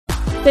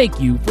Thank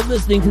you for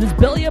listening to this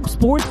Belly Up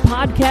Sports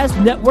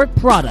Podcast Network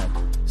product.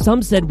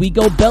 Some said we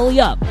go belly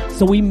up,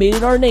 so we made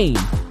it our name,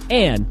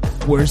 and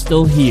we're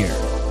still here.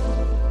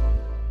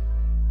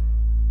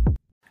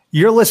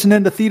 You're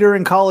listening to Theater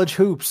and College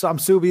Hoops. I'm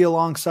Subi.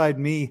 Alongside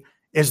me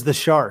is the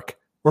Shark.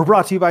 We're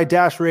brought to you by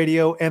Dash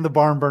Radio and the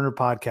Barn Burner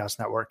Podcast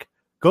Network.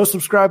 Go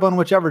subscribe on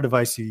whichever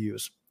device you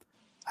use.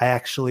 I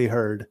actually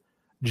heard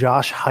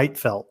Josh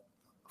Heitfeld,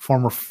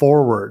 former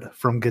forward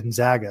from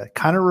Gonzaga,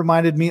 kind of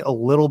reminded me a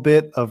little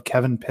bit of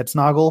Kevin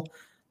Pittsnoggle.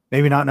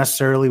 Maybe not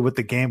necessarily with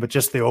the game, but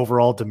just the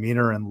overall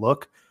demeanor and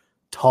look.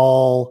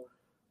 Tall,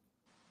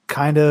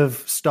 kind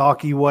of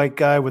stocky white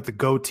guy with the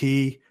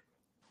goatee.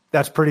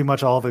 That's pretty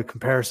much all the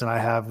comparison I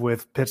have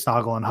with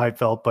Pittsnoggle and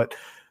Heitfeld. But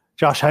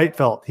Josh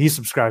Heitfeld, he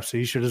subscribes, so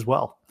you should as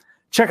well.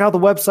 Check out the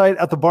website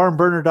at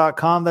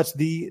thebarnburner.com. That's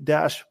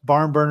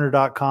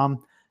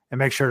the-barnburner.com. And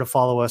make sure to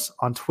follow us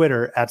on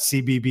Twitter at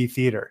CBB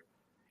Theater.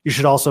 You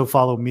should also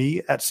follow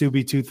me at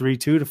Subi232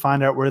 to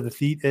find out where the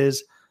Theat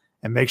is.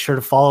 And make sure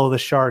to follow the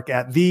Shark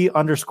at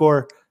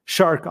 _shark_BB.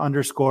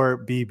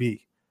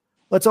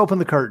 Let's open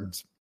the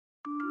curtains.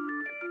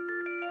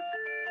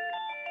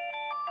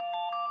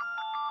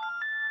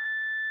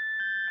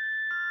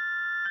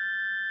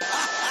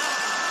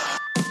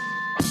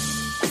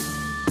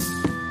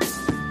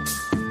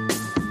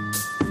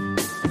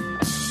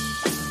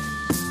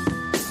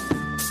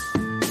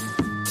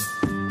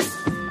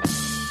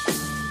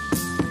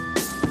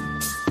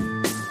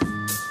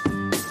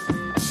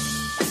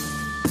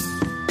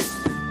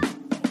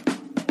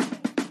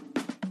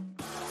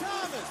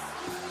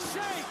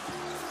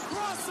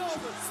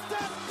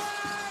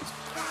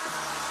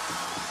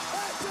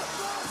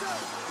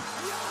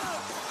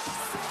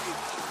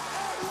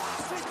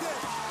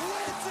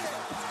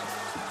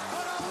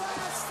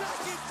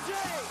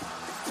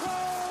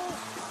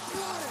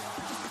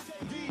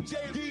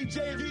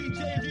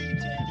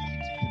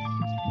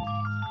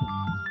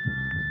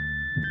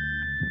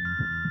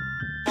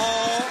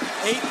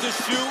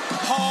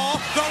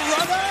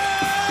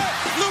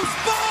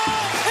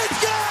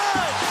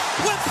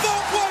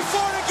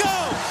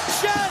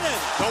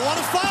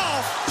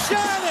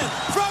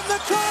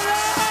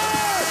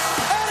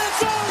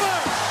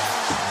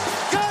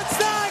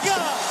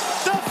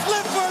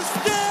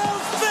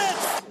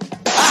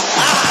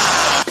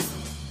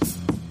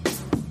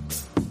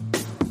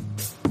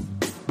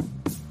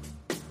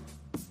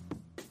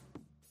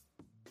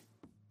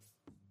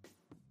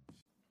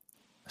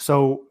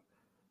 So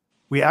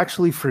we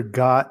actually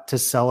forgot to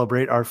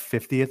celebrate our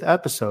 50th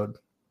episode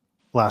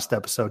last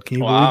episode. Can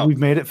you believe we've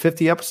made it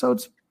 50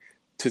 episodes?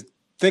 To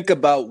think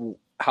about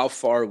how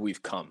far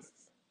we've come,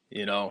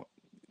 and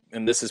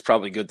this is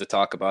probably good to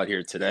talk about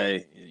here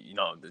today.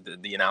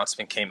 The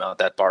announcement came out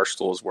that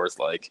Barstool is worth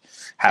like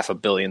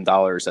 $500 million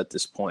at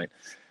this point.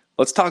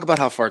 Let's talk about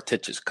how far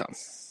Titch has come.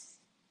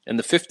 In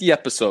the 50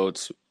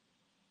 episodes,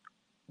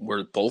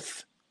 we're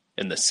both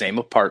in the same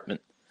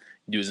apartment.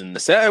 Using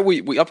this,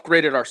 we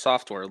upgraded our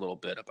software a little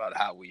bit about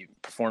how we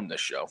perform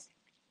this show,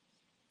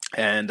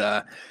 and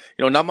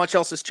not much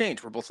else has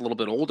changed. We're both a little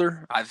bit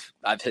older. I've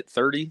hit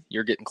 30.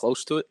 You're getting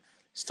close to it.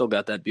 Still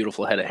got that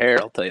beautiful head of hair.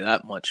 I'll tell you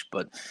that much.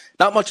 But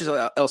not much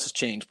else has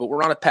changed. But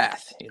we're on a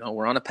path.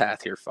 We're on a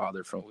path here,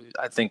 Father.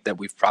 I think that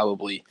we've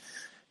probably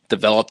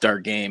developed our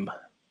game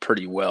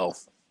pretty well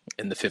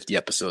in the 50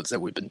 episodes that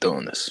we've been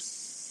doing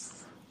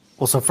this.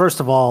 Well, so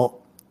first of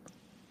all,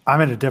 I'm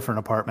in a different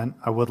apartment.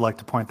 I would like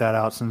to point that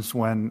out since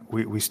when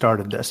we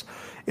started this.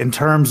 In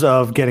terms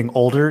of getting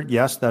older,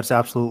 yes, that's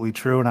absolutely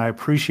true. And I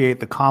appreciate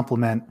the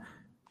compliment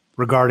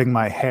regarding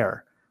my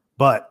hair.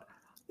 But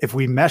if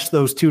we mesh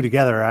those two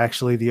together,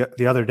 actually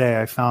the other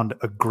day I found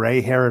a gray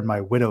hair in my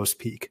widow's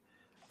peak.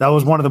 That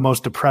was one of the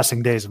most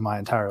depressing days of my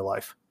entire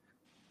life.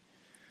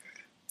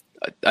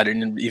 I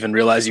didn't even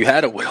realize you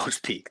had a widow's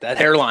peak. That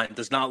hairline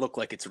does not look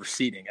like it's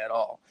receding at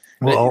all.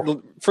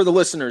 Well, for the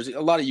listeners,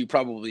 a lot of you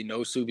probably know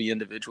Subi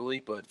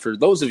individually, but for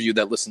those of you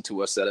that listen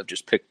to us that have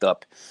just picked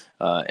up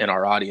in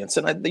our audience,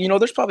 and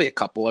there's probably a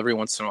couple every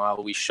once in a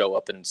while we show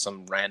up in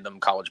some random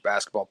college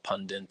basketball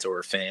pundit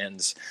or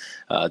fans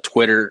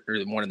Twitter or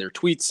one of their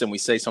tweets, and we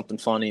say something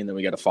funny, and then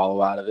we got a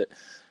follow out of it.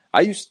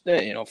 I used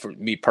to, for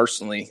me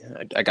personally,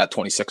 I got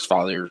 26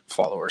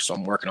 followers, so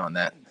I'm working on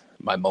that,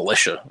 my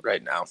militia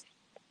right now,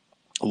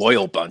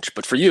 loyal bunch.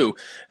 But for you,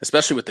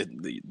 especially with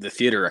the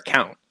theater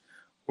account,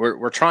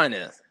 we're trying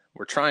to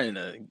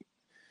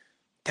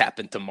tap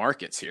into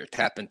markets here,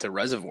 tap into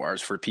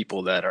reservoirs for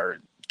people that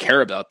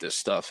care about this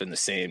stuff in the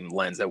same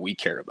lens that we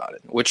care about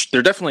it, which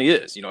there definitely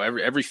is.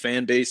 Every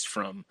fan base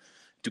from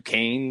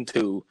Duquesne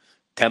to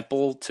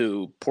Temple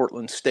to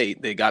Portland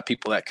State, they got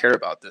people that care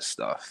about this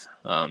stuff.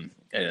 And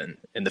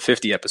in the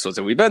 50 episodes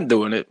that we've been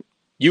doing it,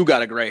 you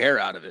got a gray hair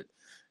out of it,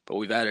 but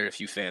we've added a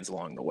few fans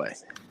along the way.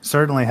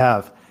 Certainly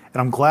have. And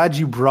I'm glad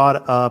you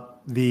brought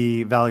up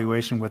the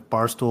valuation with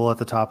Barstool at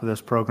the top of this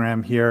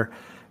program here,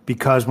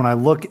 because when I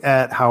look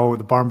at how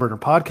the Barn Burner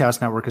Podcast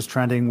Network is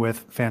trending with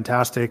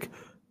fantastic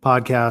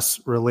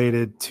podcasts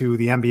related to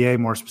the NBA,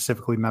 more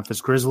specifically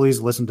Memphis Grizzlies,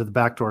 listen to the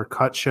Backdoor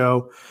Cut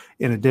Show.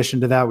 In addition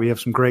to that, we have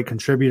some great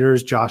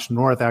contributors. Josh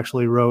North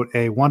actually wrote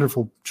a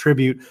wonderful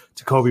tribute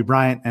to Kobe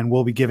Bryant, and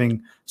we'll be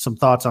giving some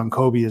thoughts on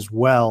Kobe as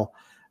well.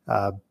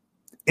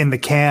 In the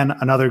Can,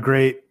 another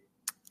great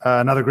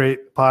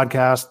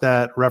podcast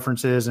that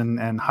references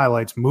and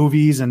highlights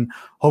movies, and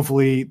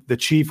hopefully the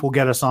Chief will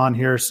get us on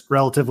here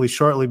relatively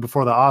shortly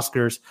before the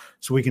Oscars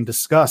so we can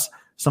discuss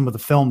some of the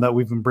film that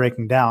we've been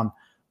breaking down.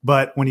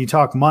 But when you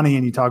talk money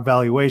and you talk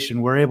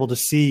valuation, we're able to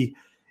see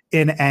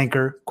in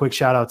Anchor, quick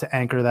shout out to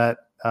Anchor that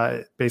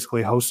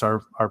basically hosts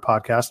our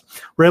podcast.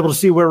 We're able to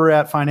see where we're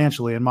at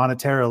financially and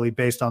monetarily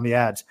based on the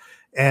ads.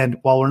 And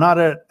while we're not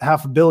at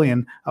 $500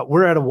 million,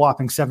 we're at a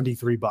whopping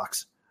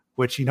 $73,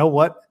 which, you know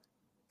what,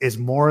 is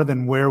more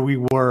than where we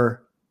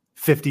were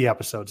 50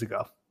 episodes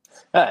ago.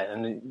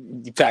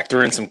 And you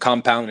factor in some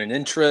compounding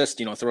interest,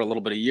 throw a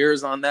little bit of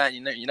years on that.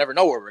 You never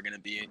know where we're going to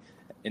be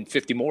in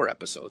 50 more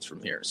episodes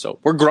from here. So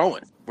we're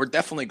growing. We're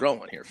definitely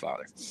growing here,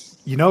 Father.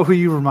 You know who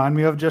you remind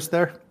me of just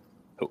there?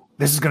 Who?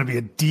 This is going to be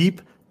a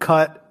deep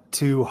cut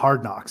to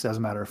Hard Knocks, as a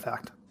matter of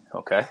fact.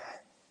 Okay.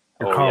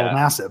 You're Carl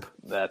Nassib.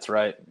 That's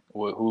right.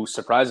 Who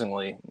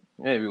surprisingly,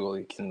 maybe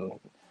we can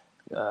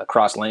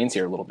cross lanes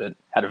here a little bit,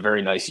 had a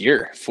very nice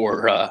year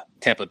for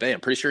Tampa Bay.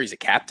 I'm pretty sure he's a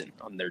captain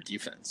on their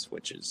defense,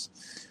 which is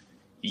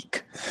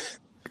eek.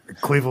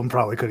 Cleveland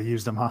probably could have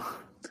used him, huh?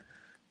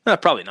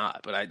 Probably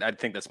not, but I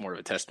think that's more of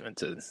a testament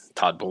to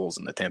Todd Bowles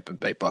and the Tampa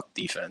Bay Buck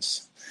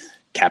defense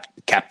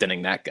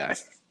captaining that guy.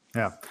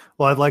 Yeah.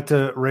 Well, I'd like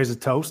to raise a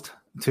toast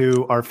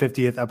to our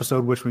 50th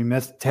episode, which we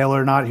missed.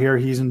 Taylor not here.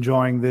 He's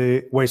enjoying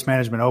the Waste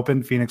Management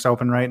Open, Phoenix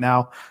Open right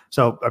now.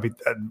 So, a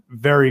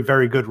very,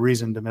 very good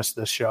reason to miss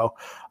this show.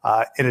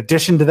 In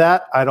addition to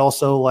that, I'd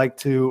also like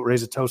to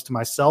raise a toast to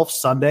myself.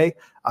 Sunday,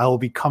 I will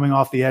be coming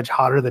off the edge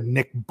hotter than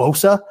Nick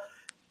Bosa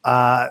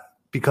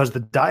because the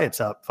diet's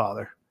up,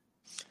 Father.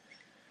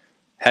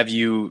 Have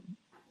you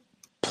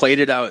played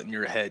it out in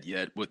your head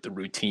yet what the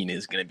routine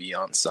is going to be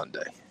on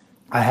Sunday?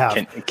 I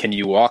have. Can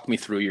you walk me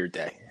through your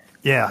day?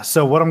 Yeah.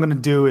 So what I'm going to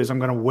do is I'm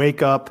going to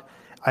wake up.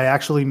 I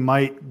actually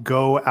might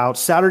go out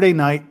Saturday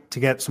night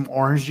to get some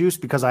orange juice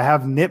because I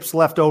have nips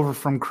left over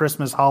from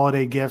Christmas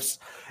holiday gifts,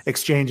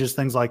 exchanges,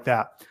 things like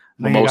that.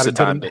 Mimosa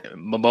time,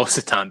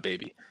 mimosa time,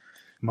 baby.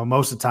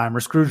 Mimosa time or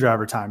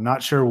screwdriver time.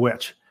 Not sure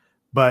which.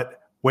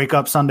 But wake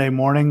up Sunday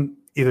morning,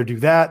 either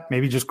do that,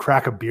 maybe just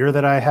crack a beer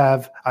that I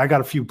have. I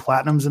got a few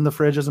Platinums in the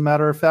fridge, as a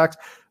matter of fact.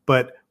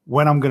 But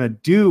what I'm going to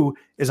do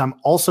is I'm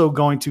also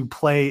going to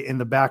play in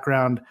the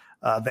background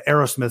the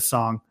Aerosmith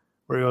song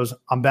where he goes,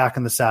 "I'm back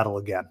in the saddle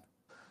again."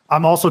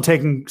 I'm also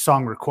taking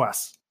song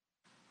requests.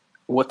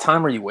 What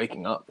time are you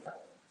waking up?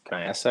 Can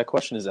I ask that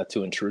question? Is that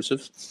too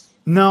intrusive?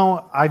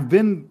 No, I've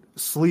been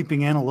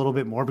sleeping in a little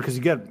bit more because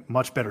you get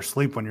much better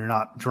sleep when you're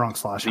not drunk /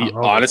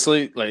 hungover.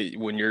 Honestly, like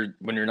when you're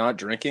not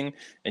drinking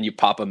and you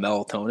pop a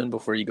melatonin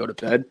before you go to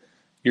bed,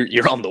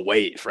 you're on the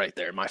wave right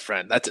there, my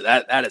friend.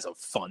 That is a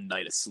fun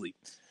night of sleep.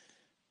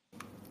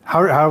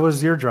 How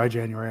was your dry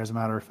January, as a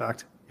matter of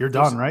fact? You're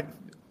done, right?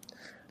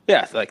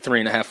 Yeah, like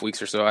 3.5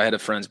 weeks or so. I had a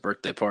friend's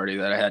birthday party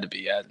that I had to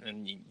be at,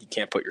 and you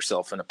can't put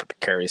yourself in a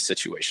precarious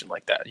situation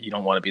like that. You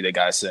don't want to be the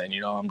guy saying,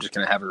 I'm just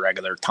going to have a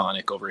regular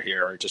tonic over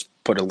here or just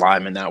put a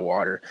lime in that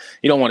water.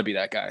 You don't want to be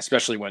that guy,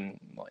 especially when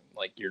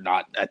like you're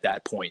not at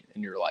that point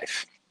in your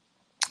life.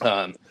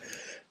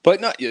 But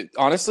no,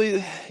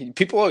 honestly,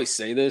 people always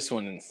say this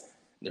when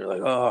they're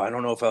like, "Oh, I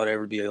don't know if I would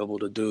ever be able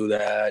to do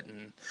that,"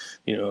 and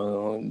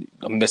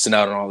I'm missing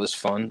out on all this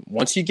fun.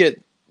 Once you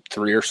get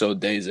 3 or so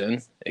days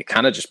in, it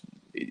kind of just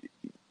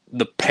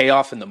the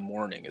payoff in the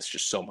morning is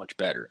just so much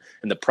better,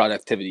 and the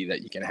productivity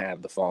that you can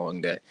have the following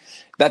day.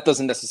 That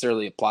doesn't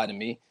necessarily apply to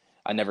me.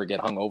 I never get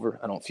hungover.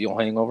 I don't feel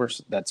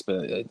hangovers.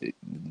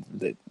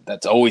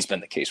 That's always been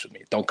the case with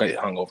me. Don't get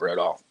hungover at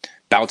all.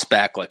 Bounce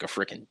back like a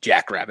freaking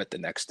jackrabbit the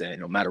next day,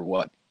 no matter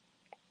what.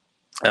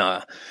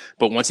 But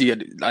once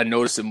I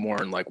notice it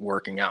more in like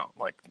working out.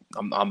 Like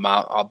I'm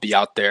out. I'll be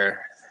out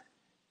there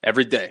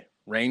every day.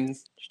 Rain,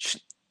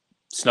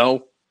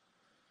 snow,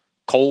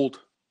 cold.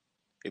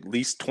 At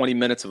least 20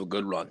 minutes of a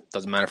good run.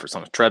 Doesn't matter if it's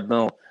on a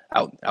treadmill,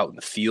 out in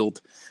the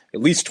field, at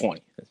least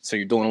 20. So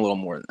you're doing a little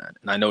more than that.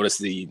 And I noticed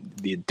the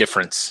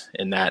difference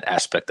in that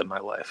aspect of my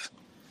life.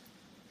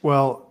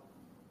 Well,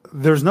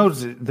 there's no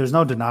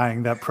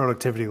denying that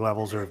productivity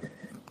levels are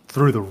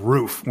through the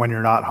roof when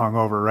you're not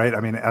hungover, right? I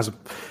mean, as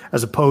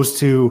opposed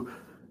to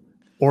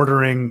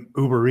ordering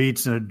Uber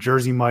Eats and a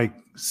Jersey Mike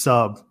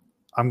sub,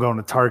 I'm going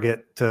to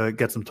Target to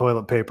get some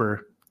toilet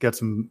paper, get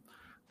some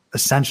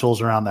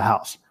essentials around the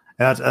house.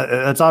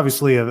 That's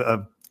obviously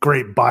a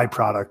great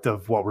byproduct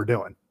of what we're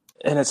doing.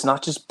 And it's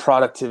not just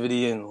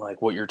productivity and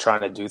like what you're trying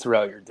to do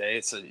throughout your day.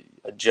 It's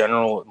a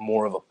general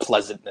more of a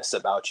pleasantness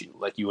about you.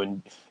 Like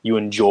you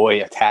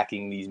enjoy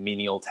attacking these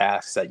menial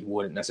tasks that you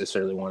wouldn't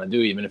necessarily want to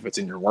do, even if it's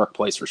in your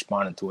workplace,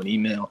 responding to an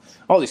email,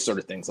 all these sort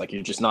of things. Like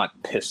you're just not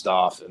pissed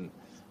off and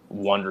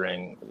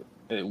wondering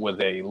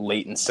with a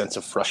latent sense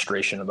of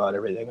frustration about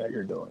everything that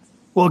you're doing.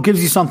 Well, it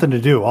gives you something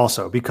to do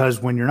also,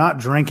 because when you're not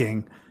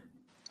drinking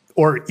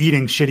or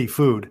eating shitty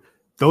food,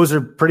 those are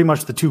pretty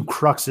much the two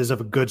cruxes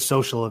of a good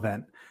social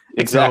event.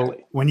 Exactly.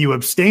 So when you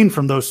abstain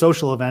from those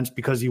social events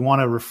because you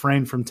want to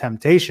refrain from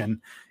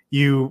temptation,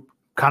 you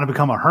kind of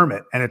become a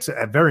hermit, and it's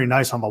very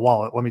nice on the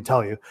wallet, let me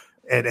tell you.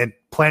 And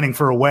planning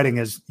for a wedding,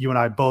 as you and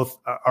I both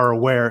are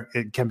aware,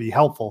 it can be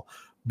helpful.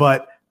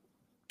 But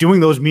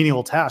doing those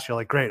menial tasks, you're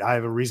like, great, I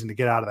have a reason to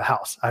get out of the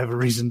house. I have a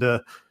reason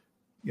to,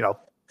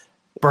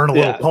 burn a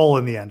little coal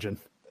in the engine.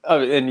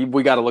 And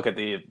we got to look at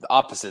the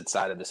opposite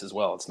side of this as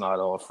well. It's not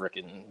all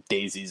freaking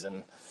daisies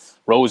and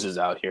roses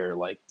out here.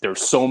 Like,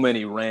 there's so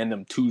many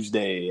random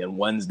Tuesday and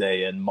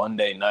Wednesday and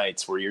Monday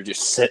nights where you're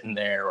just sitting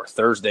there, or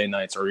Thursday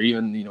nights, or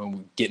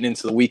even, getting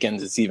into the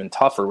weekends, it's even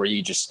tougher, where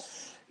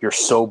you're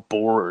so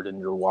bored and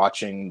you're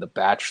watching The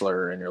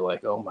Bachelor and you're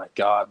like, oh my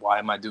God, why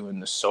am I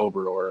doing this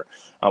sober? Or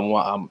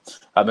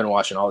I've been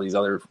watching all these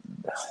other,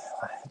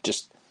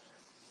 just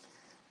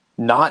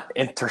not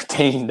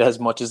entertained as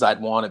much as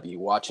I'd want to be,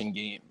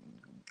 watching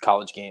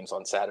college games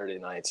on Saturday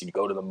nights. You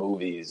go to the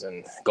movies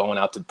and going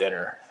out to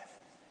dinner.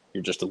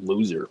 You're just a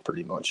loser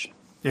pretty much.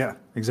 Yeah,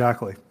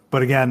 exactly.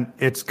 But again,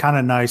 it's kind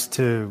of nice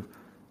to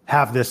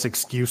have this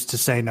excuse to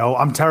say no.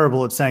 I'm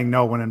terrible at saying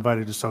no when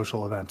invited to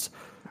social events.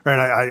 Right,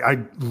 I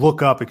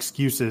look up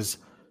excuses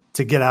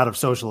to get out of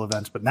social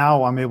events, but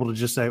now I'm able to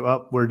just say,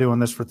 well, we're doing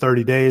this for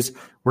 30 days.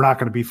 We're not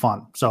going to be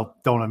fun. So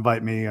don't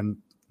invite me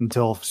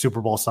until Super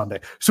Bowl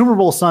Sunday. Super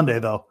Bowl Sunday,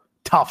 though,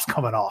 top's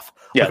coming off.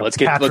 Yeah, let's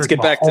get back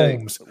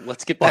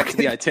to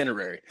the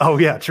itinerary. Oh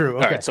yeah, true.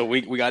 Okay. All right, so we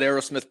got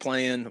Aerosmith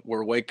playing.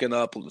 We're waking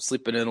up,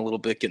 sleeping in a little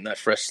bit, getting that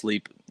fresh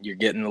sleep. You're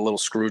getting a little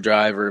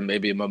screwdriver,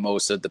 maybe a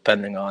mimosa,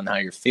 depending on how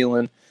you're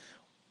feeling.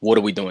 What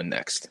are we doing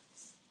next?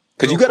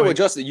 Because you got to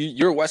adjust.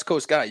 You're a West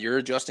Coast guy. You're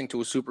adjusting to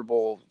a Super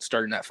Bowl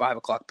starting at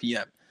 5:00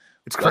 p.m.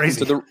 It's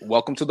crazy.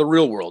 Welcome to the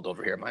real world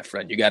over here, my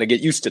friend. You got to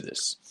get used to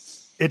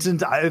this. This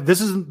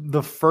is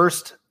the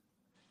first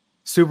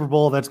Super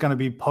Bowl that's going to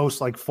be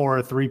post 4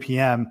 or 3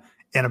 p.m.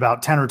 in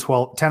about 10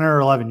 or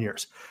 11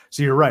 years.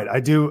 So you're right. I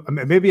do.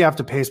 Maybe I have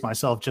to pace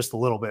myself just a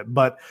little bit.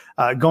 But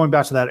going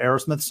back to that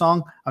Aerosmith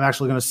song, I'm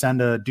actually going to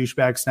send a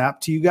douchebag snap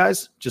to you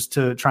guys just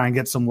to try and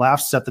get some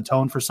laughs, set the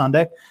tone for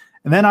Sunday.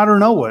 And then I don't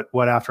know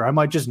what after. I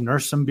might just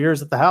nurse some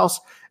beers at the house,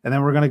 and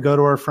then we're going to go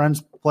to our friend's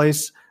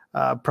place,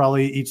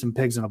 probably eat some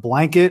pigs in a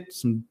blanket,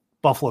 some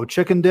buffalo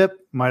chicken dip.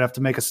 Might have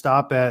to make a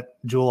stop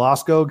at Jewel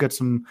Osco, get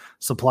some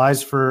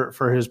supplies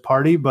for his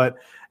party. But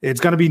it's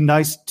going to be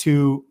nice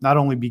to not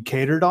only be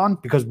catered on,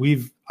 because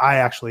I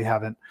actually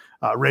haven't.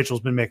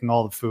 Rachel's been making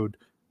all the food,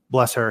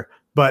 bless her.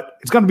 But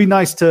it's going to be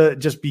nice to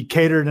just be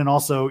catered and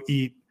also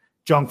eat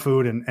junk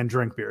food and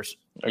drink beers.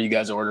 Are you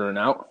guys ordering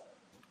out?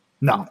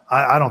 No,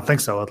 I don't think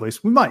so. At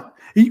least we might.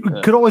 You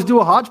could always do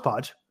a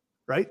hodgepodge,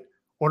 right?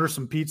 Order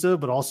some pizza,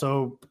 but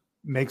also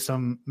make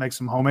some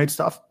homemade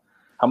stuff.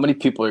 How many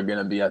people are going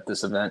to be at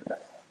this event?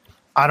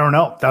 I don't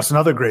know. That's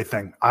another great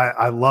thing.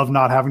 I love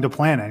not having to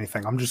plan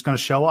anything. I'm just going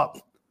to show up.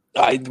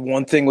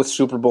 One thing with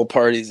Super Bowl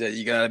parties that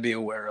you got to be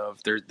aware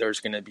of,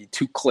 there's going to be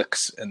two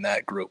cliques in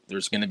that group.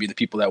 There's going to be the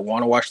people that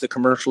want to watch the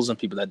commercials and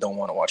people that don't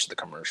want to watch the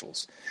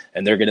commercials.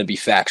 And they're going to be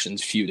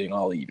factions feuding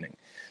all evening.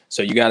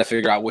 So you got to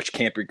figure out which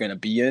camp you're going to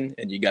be in,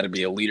 and you got to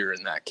be a leader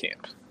in that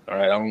camp. All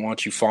right, I don't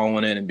want you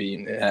falling in and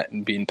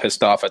being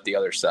pissed off at the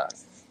other side.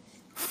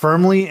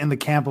 Firmly in the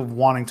camp of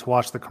wanting to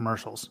watch the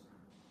commercials.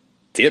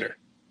 Theater.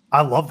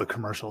 I love the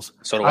commercials.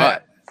 So do I.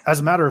 As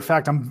a matter of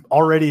fact, I'm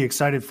already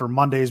excited for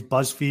Monday's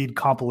BuzzFeed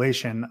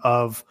compilation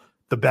of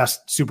the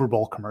best Super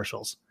Bowl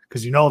commercials,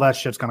 because that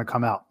shit's going to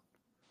come out.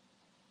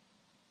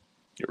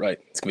 You're right.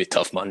 It's going to be a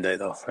tough Monday,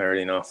 though. I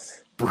already know.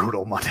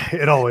 Brutal Monday.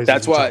 It always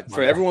That's why,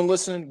 for everyone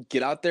listening,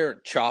 get out there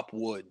and chop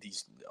wood.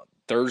 These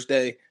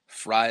Thursday,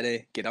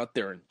 Friday, get out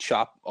there and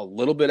chop a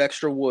little bit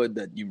extra wood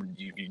that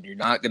you're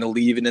not going to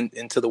leave it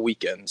into the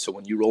weekend. So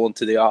when you roll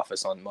into the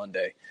office on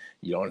Monday,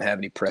 you don't have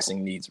any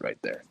pressing needs right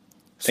there.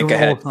 Think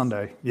ahead. Super Bowl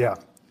Sunday, yeah.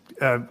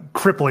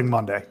 Crippling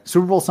Monday.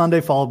 Super Bowl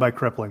Sunday followed by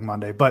crippling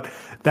Monday. But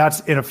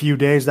that's in a few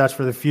days. That's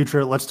for the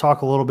future. Let's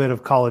talk a little bit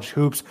of college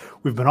hoops.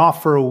 We've been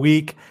off for a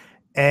week,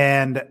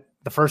 and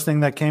the first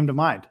thing that came to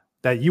mind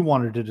that you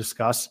wanted to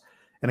discuss,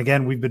 and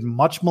again, we've been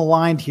much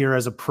maligned here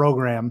as a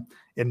program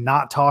in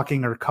not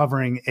talking or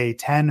covering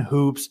A10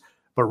 hoops,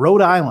 but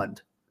Rhode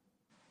Island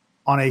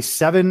on a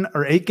 7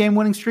 or 8 game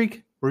winning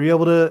streak. Were you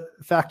able to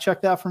fact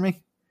check that for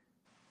me?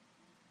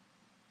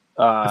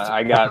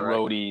 I got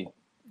Rhody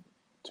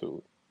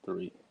 2,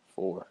 3,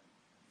 4,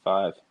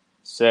 5,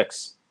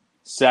 6,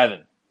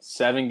 7.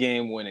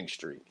 7-game winning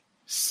streak.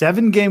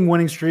 7-game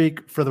winning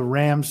streak for the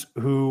Rams,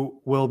 who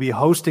will be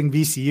hosting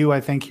VCU,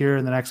 I think, here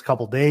in the next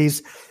couple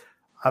days.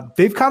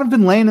 They've kind of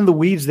been laying in the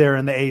weeds there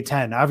in the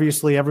A10.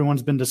 Obviously,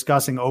 everyone's been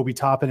discussing Obi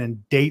Toppin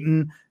and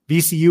Dayton.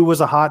 VCU was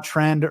a hot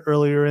trend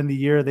earlier in the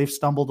year. They've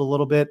stumbled a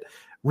little bit.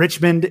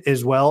 Richmond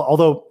as well,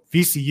 although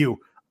VCU,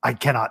 I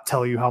cannot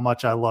tell you how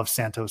much I love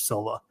Santos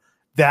Silva.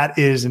 That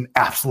is an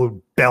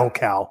absolute bell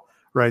cow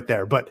right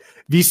there. But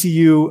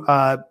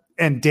VCU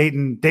and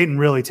Dayton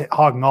really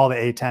hogging all the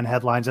A10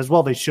 headlines as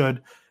well. They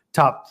should.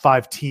 Top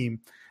 5 team.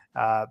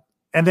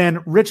 And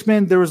then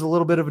Richmond, there was a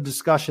little bit of a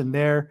discussion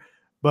there,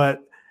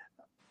 but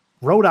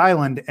Rhode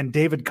Island and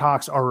David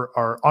Cox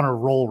are on a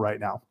roll right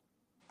now.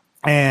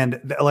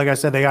 And like I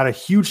said, they got a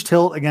huge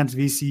tilt against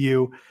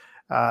VCU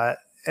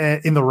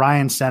in the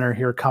Ryan Center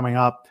here coming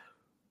up.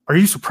 Are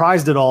you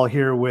surprised at all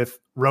here with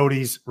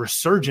Rhody's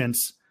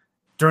resurgence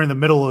during the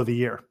middle of the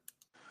year?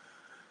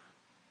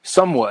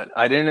 Somewhat.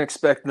 I didn't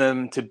expect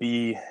them to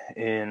be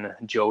in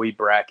Joey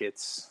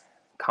Brackett's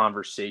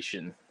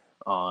conversation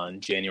on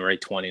January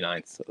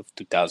 29th of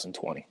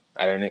 2020.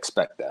 I didn't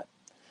expect that.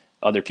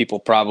 Other people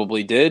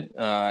probably did.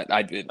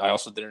 I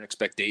also didn't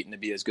expect Dayton to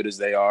be as good as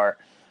they are.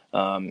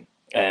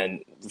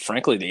 And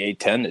frankly, the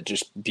A10 to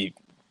just be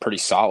pretty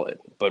solid.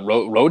 But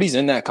Rhody's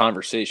in that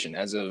conversation.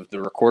 As of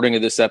the recording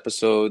of this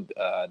episode,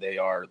 they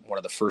are one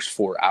of the first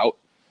 4 out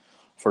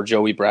for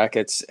Joey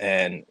Brackett's.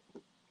 And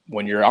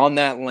when you're on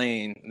that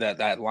lane,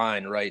 that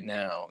line right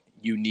now,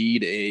 you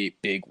need a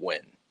big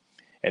win.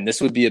 And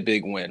this would be a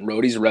big win.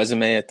 Rhody's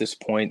resume at this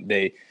point,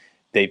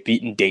 they've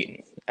beaten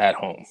Dayton at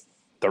home,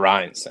 the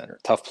Ryan Center,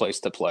 tough place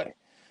to play.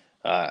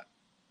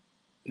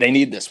 They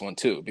need this one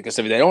too, because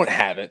if they don't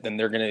have it, then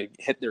they're going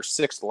to hit their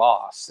 6th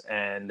loss.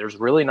 And there's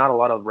really not a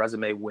lot of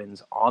resume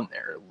wins on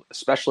there,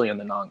 especially in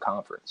the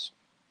non-conference.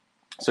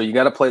 So you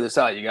got to play this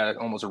out. You got to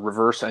almost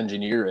reverse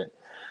engineer it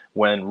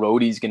when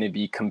Rhody's going to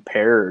be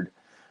compared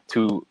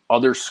to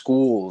other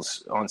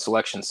schools on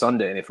Selection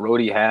Sunday. And if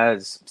Rhody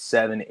has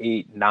 7,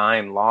 8,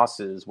 9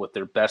 losses, with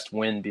their best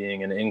win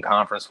being an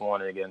in-conference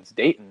one against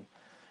Dayton,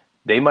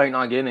 they might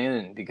not get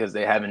in because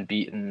they haven't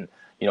beaten,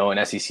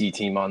 an SEC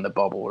team on the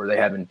bubble, or they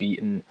haven't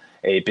beaten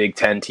a Big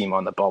Ten team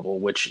on the bubble,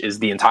 which is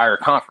the entire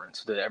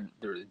conference. The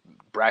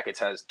brackets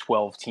has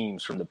 12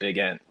 teams from the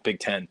Big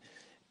Ten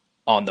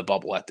on the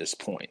bubble at this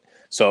point.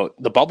 So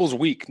the bubble's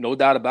weak, no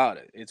doubt about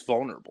it. It's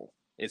vulnerable.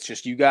 It's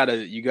just you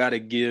gotta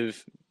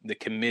give the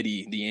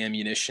committee the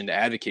ammunition to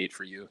advocate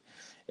for you.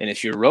 And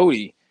if you're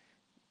Rhody,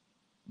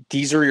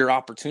 these are your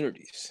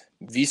opportunities.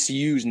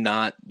 VCU's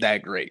not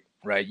that great,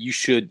 right? You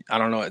should, I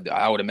don't know,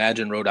 I would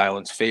imagine Rhode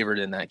Island's favored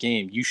in that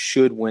game. You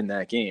should win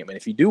that game. And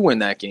if you do win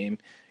that game,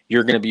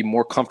 you're going to be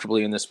more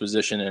comfortably in this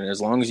position. And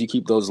as long as you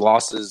keep those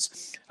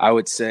losses, I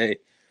would say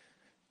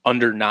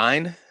under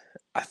 9,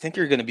 I think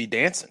you're going to be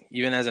dancing,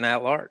 even as an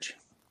at-large.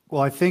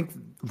 Well, I think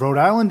Rhode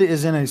Island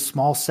is in a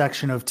small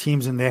section of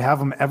teams, and they have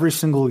them every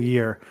single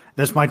year.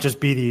 This might just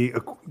be the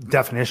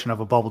definition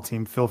of a bubble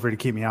team. Feel free to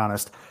keep me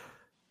honest.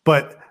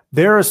 But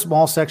they're a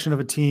small section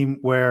of a team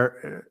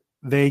where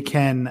they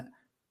can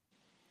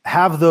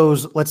have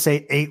those, let's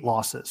say, 8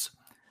 losses.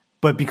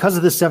 But because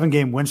of this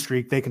 7-game win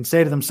streak, they can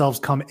say to themselves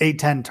come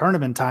A10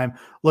 tournament time,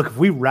 look, if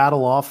we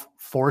rattle off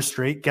 4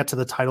 straight, get to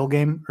the title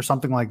game or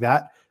something like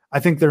that, I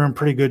think they're in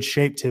pretty good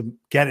shape to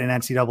get an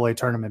NCAA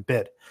tournament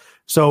bid.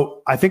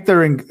 So I think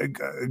they're in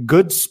a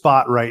good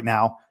spot right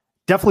now.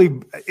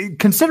 Definitely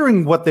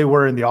considering what they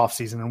were in the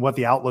offseason and what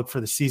the outlook for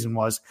the season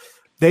was.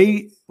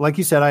 They, like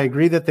you said, I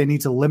agree that they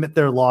need to limit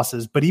their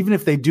losses. But even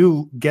if they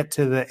do get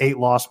to the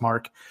 8-loss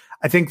mark,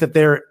 I think that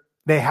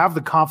they have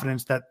the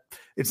confidence that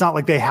it's not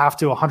like they have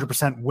to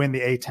 100% win the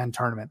A10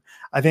 tournament.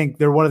 I think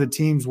they're one of the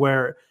teams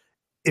where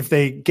if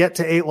they get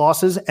to 8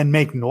 losses and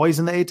make noise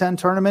in the A10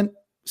 tournament,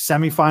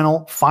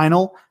 semifinal,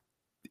 final,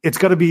 it's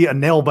going to be a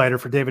nail biter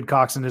for David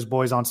Cox and his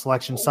boys on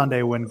Selection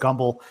Sunday when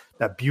Gumbel,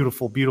 that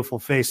beautiful, beautiful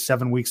face,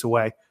 7 weeks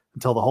away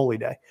until the Holy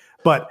Day.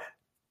 But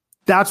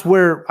that's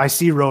where I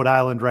see Rhode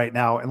Island right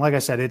now. And like I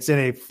said, it's in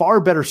a far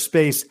better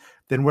space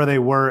than where they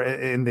were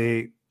in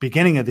the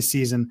beginning of the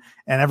season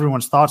and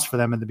everyone's thoughts for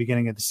them in the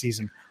beginning of the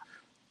season.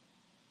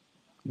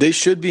 They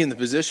should be in the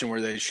position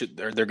where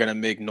they're going to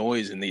make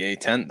noise in the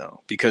A10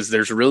 though, because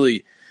there's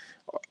really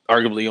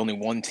arguably only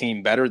one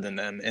team better than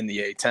them in the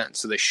A10.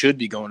 So they should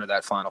be going to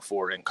that Final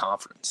Four in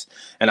conference.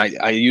 And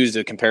I used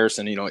a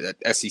comparison,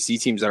 SEC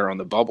teams that are on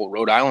the bubble.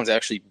 Rhode Island's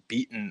actually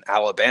beaten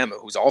Alabama,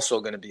 who's also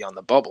going to be on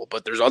the bubble.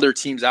 But there's other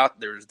teams out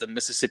there. There's the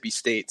Mississippi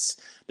States.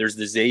 There's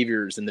the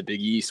Xaviers in the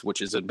Big East, which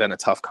has been a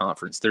tough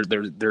conference.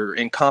 They're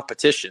in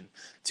competition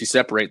to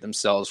separate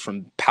themselves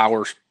from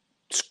power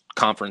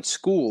conference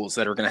schools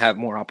that are going to have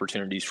more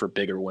opportunities for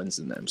bigger wins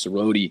than them. So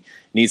Rhody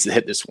needs to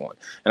hit this one.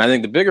 And I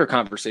think the bigger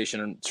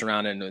conversation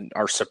surrounding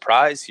our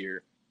surprise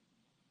here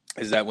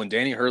is that when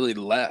Danny Hurley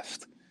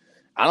left,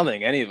 I don't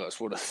think any of us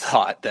would have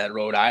thought that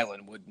Rhode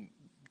Island would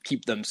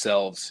keep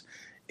themselves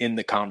in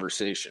the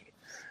conversation.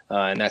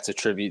 And that's a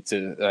tribute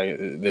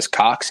to this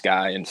Cox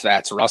guy and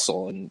Fats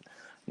Russell and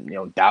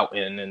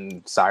Doughton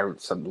and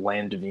Cyrus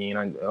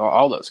Landavine,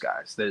 all those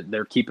guys.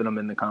 They're keeping them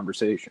in the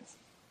conversation.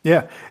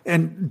 Yeah,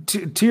 and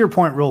to your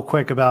point real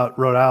quick about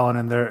Rhode Island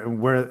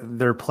and where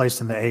they're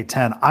placed in the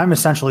A10, I'm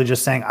essentially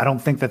just saying I don't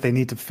think that they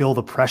need to feel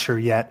the pressure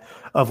yet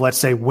of, let's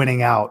say,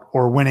 winning out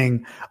or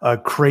winning a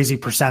crazy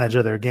percentage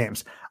of their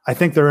games. I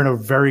think they're in a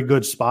very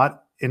good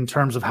spot in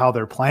terms of how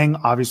they're playing.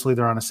 Obviously,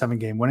 they're on a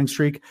 7-game winning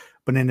streak,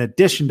 but in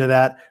addition to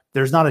that,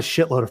 there's not a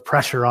shitload of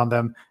pressure on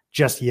them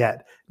just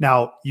yet.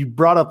 Now, you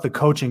brought up the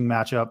coaching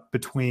matchup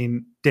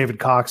between David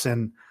Cox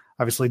and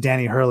obviously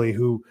Danny Hurley,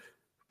 who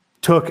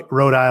took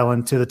Rhode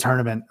Island to the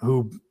tournament,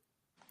 who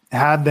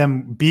had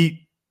them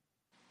beat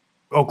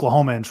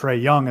Oklahoma and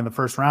Trae Young in the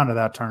first round of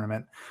that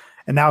tournament.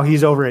 And now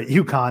he's over at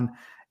UConn.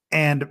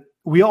 And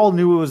we all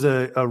knew it was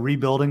a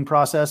rebuilding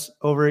process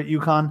over at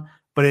UConn,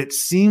 but it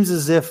seems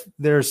as if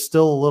there's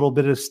still a little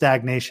bit of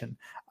stagnation.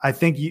 I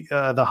think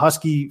the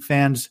Husky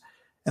fans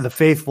and the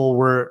faithful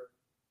were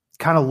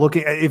kind of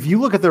looking, if you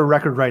look at their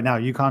record right now,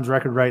 UConn's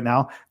record right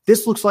now,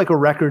 this looks like a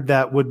record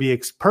that would be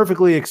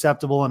perfectly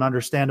acceptable and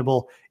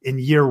understandable in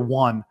year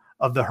one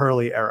of the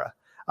Hurley era.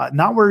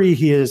 Not where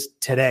he is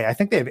today. I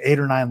think they have 8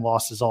 or 9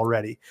 losses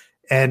already.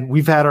 And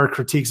we've had our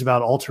critiques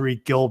about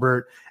Alterique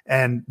Gilbert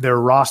and their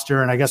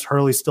roster. And I guess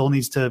Hurley still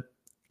needs to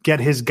get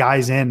his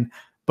guys in.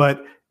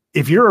 But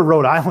if you're a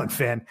Rhode Island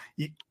fan,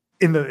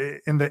 in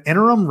the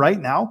interim right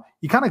now,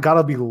 you kind of got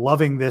to be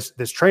loving this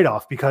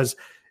trade-off, because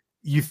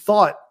you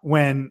thought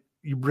when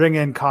you bring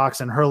in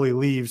Cox and Hurley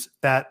leaves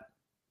that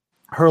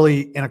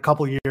Hurley in a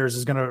couple of years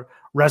is going to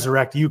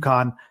resurrect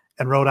UConn,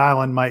 and Rhode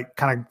Island might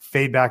kind of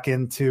fade back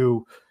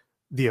into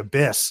the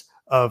abyss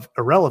of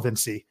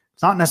irrelevancy.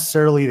 It's not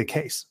necessarily the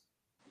case.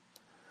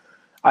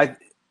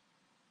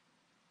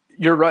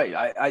 You're right.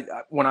 I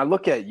when I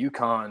look at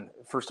UConn,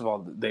 first of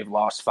all, they've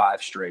lost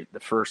 5 straight. The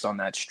first on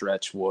that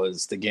stretch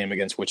was the game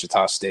against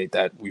Wichita State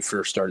that we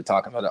first started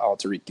talking about,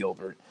 Alterique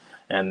Gilbert.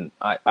 And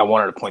I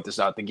wanted to point this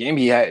out. The game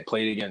he had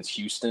played against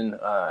Houston,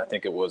 I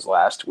think it was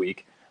last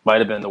week, might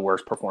have been the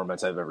worst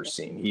performance I've ever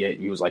seen.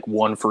 He was like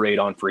 1 for 8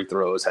 on free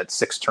throws, had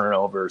 6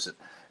 turnovers,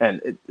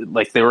 and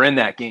like they were in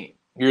that game.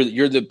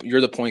 You're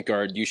the point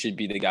guard. You should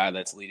be the guy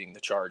that's leading the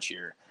charge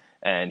here,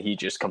 and he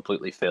just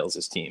completely fails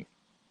his team.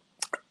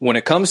 When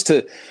it comes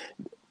to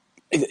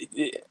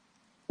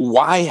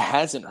why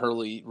hasn't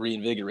Hurley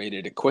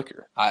reinvigorated it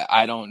quicker,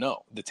 I don't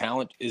know. The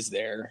talent is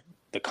there.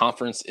 The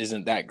conference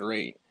isn't that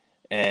great,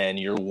 and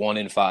you're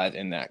 1-5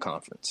 in that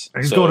conference.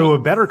 He's going to a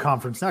better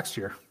conference next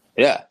year.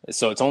 Yeah,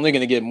 so it's only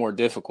going to get more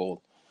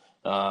difficult,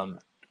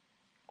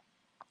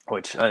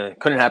 which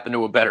couldn't happen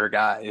to a better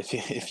guy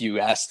if you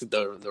ask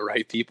the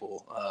right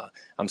people.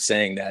 I'm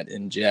saying that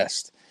in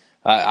jest.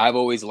 I've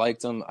always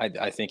liked him.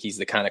 I think he's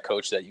the kind of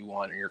coach that you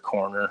want in your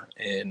corner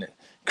in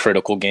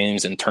critical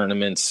games and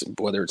tournaments,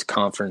 whether it's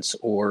conference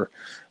or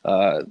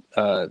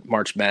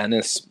March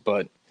Madness.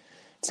 But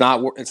it's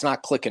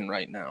not clicking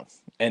right now.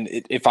 And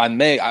if I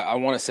may, I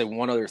want to say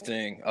one other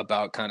thing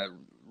about kind of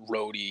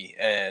Rhody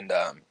and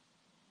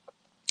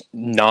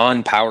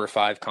non-Power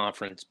 5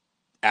 conference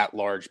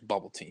at-large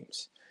bubble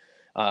teams,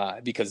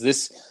 because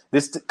this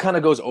kind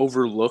of goes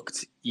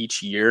overlooked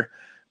each year,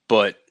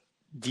 but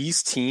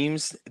these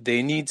teams,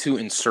 they need to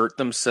insert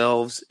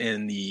themselves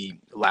in the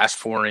last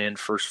 4 in,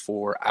 first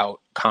 4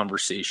 out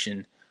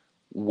conversation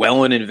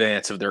well in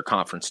advance of their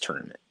conference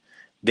tournament.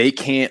 They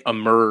can't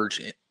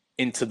emerge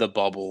into the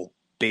bubble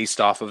based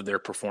off of their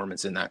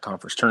performance in that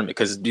conference tournament,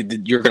 because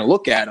you're going to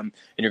look at them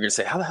and you're going to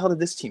say, how the hell did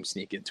this team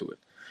sneak into it?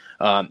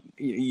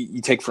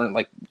 You take for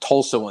like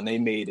Tulsa when they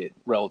made it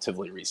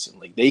relatively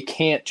recently. They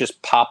can't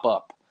just pop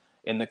up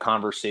in the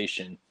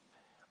conversation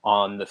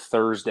on the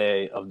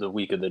Thursday of the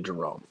week of the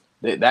Jerome.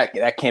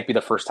 That can't be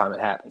the first time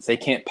it happens. They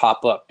can't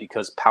pop up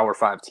because Power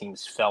 5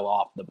 teams fell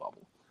off the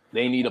bubble.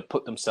 They need to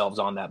put themselves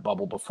on that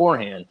bubble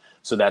beforehand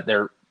so that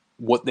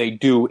what they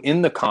do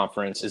in the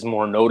conference is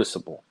more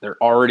noticeable.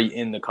 They're already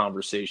in the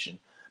conversation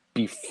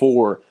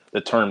before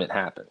the tournament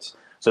happens.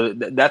 So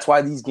that's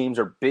why these games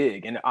are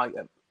big. And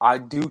I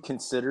do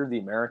consider the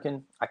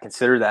American. I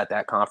consider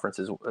that conference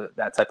is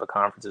that type of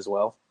conference as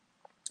well.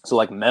 So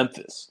like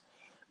Memphis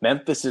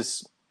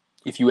is.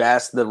 If you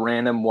ask the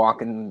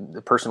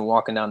person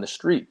walking down the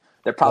street,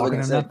 they're probably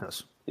going to say,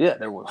 Memphis. "Yeah,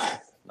 they're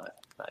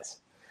nice,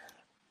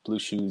 blue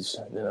shoes."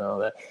 You know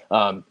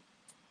that.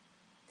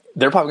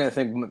 They're probably going to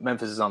think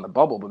Memphis is on the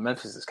bubble, but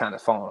Memphis is kind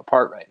of falling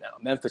apart right now.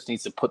 Memphis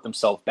needs to put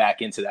themselves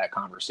back into that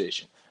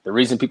conversation. The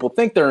reason people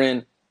think they're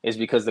in is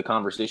because the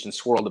conversation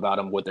swirled about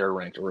them what they're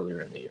ranked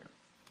earlier in the year.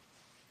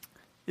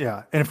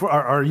 Yeah, and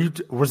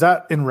was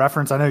that in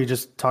reference? I know you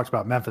just talked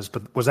about Memphis,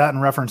 but was that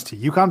in reference to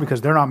UConn,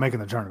 because they're not making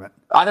the tournament?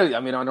 I don't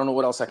know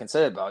what else I can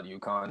say about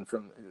UConn.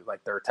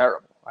 They're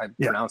terrible. I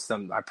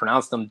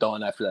pronounced them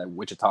done after that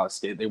Wichita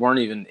State. They weren't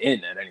even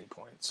in at any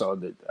point.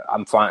 So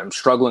I'm fine. I'm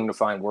struggling to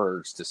find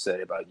words to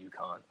say about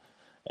UConn,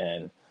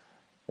 and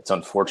it's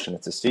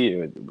unfortunate to see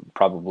it.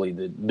 Probably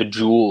the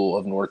jewel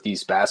of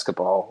Northeast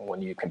basketball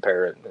when you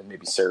compare it to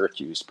maybe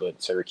Syracuse,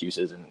 but Syracuse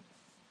isn't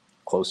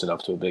close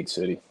enough to a big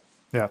city.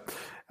 Yeah.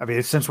 I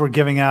mean, since we're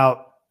giving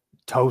out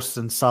toasts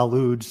and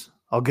salutes,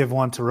 I'll give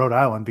one to Rhode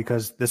Island,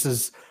 because this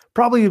is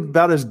probably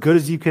about as good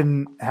as you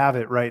can have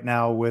it right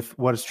now with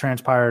what has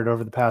transpired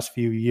over the past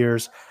few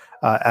years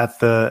at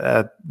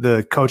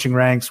the coaching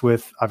ranks,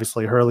 with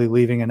obviously Hurley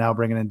leaving and now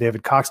bringing in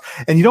David Cox.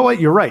 And you know what?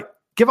 You're right.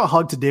 Give a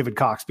hug to David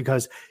Cox,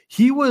 because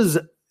he was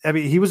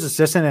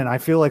assistant, and I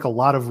feel like a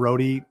lot of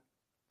Rhody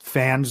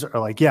fans are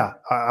like, yeah,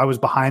 I was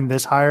behind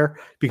this hire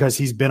because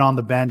he's been on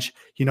the bench.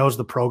 He knows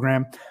the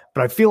program.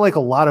 But I feel like a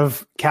lot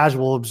of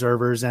casual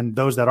observers and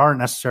those that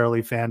aren't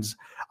necessarily fans,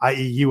 i.e.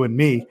 you and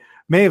me,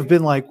 may have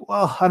been like,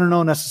 well, I don't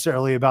know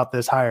necessarily about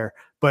this hire.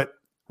 But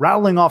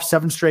rattling off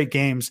 7 straight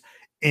games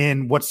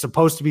in what's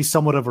supposed to be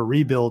somewhat of a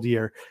rebuild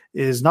year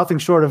is nothing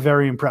short of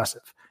very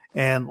impressive.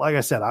 And like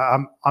I said,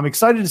 I'm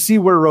excited to see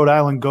where Rhode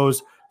Island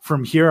goes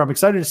from here. I'm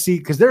excited to see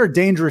because they're a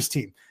dangerous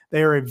team.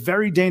 They are a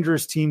very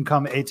dangerous team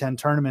come A10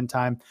 tournament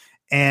time.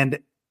 And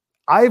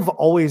I've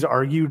always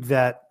argued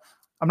that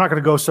I'm not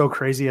going to go so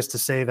crazy as to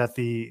say that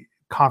the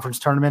conference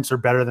tournaments are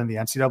better than the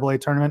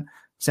NCAA tournament.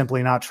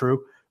 Simply not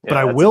true. Yeah, but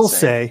I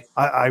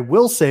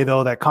will say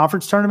though, that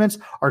conference tournaments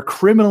are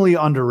criminally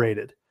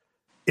underrated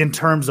in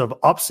terms of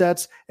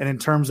upsets and in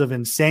terms of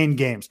insane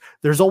games.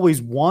 There's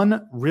always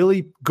one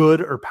really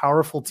good or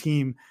powerful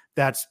team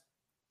that's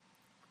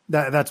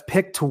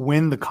picked to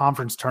win the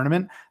conference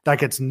tournament that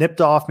gets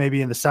nipped off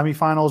maybe in the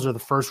semifinals or the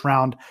first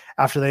round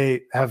after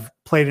they have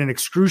played an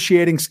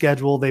excruciating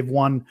schedule. They've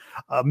won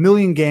a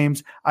million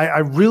games. I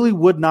really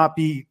would not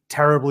be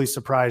terribly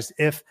surprised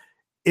if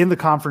in the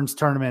conference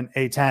tournament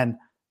A10,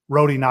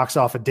 Rhody knocks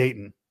off a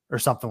Dayton or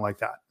something like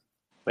that.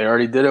 They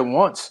already did it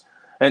once.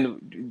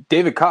 And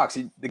David Cox,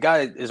 the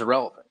guy is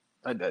irrelevant.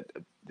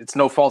 It's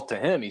no fault to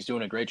him. He's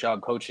doing a great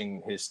job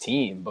coaching his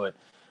team, but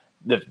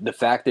the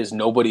fact is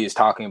nobody is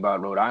talking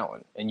about Rhode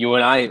Island. And you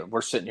and I,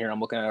 we're sitting here, I'm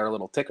looking at our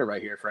little ticker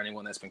right here for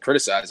anyone that's been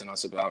criticizing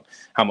us about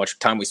how much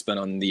time we spent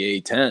on the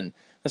A10.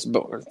 I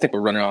think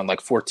we're running on like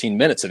 14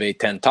 minutes of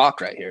A10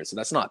 talk right here. So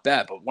that's not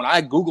bad. But when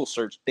I Google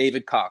search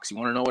David Cox, you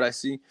want to know what I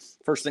see?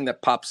 First thing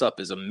that pops up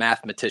is a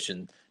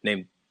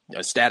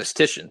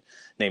statistician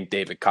named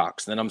David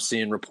Cox. Then I'm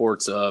seeing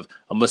reports of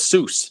a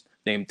masseuse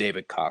named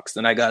David Cox.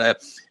 Then I got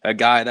a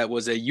guy that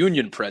was a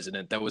union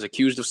president that was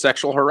accused of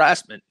sexual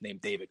harassment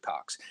named David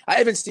Cox. I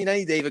haven't seen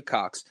any David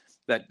Cox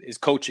that is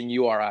coaching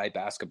URI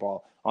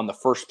basketball on the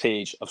first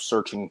page of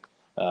searching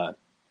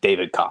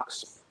David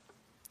Cox.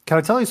 Can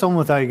I tell you something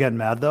without you getting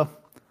mad, though?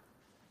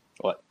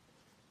 What?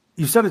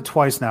 You said it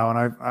twice now,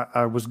 and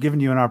I was giving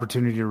you an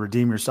opportunity to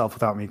redeem yourself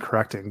without me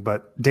correcting,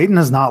 but Dayton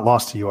has not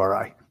lost to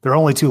URI. Their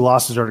only two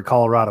losses are to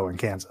Colorado and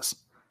Kansas.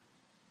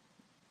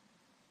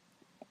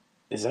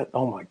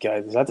 Oh my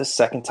God, is that the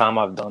second time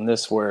I've done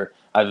this where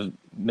I've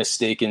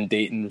mistaken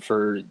Dayton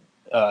for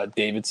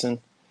Davidson?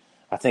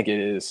 I think it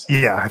is.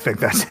 Yeah, I think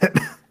that's it.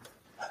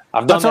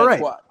 I've done that. All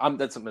right.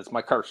 That's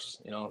my curse.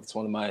 It's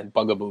one of my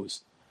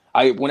bugaboos.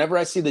 Whenever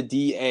I see the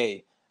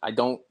DA, I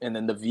don't, and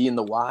then the V and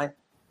the Y,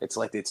 it's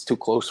like it's too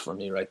close for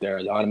me right there.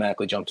 I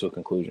automatically jump to a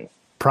conclusion.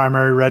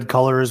 Primary red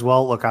color as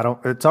well. Look,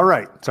 it's all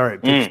right. It's all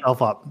right.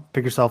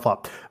 Pick yourself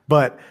up.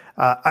 But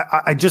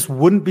I just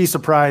wouldn't be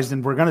surprised,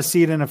 and we're going to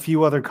see it in a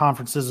few other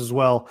conferences as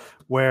well,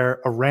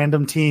 where a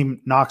random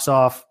team knocks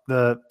off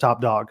the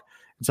top dog.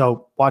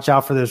 So watch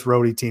out for this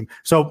Rhody team.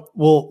 So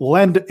we'll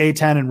end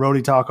A10 and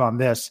Rhody talk on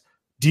this.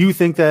 Do you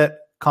think that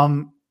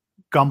come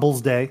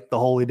Gumbel's Day, the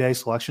Holy Day,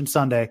 Selection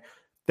Sunday,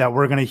 that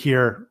we're going to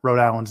hear Rhode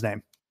Island's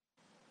name?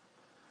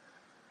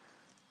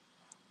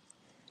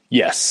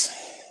 Yes.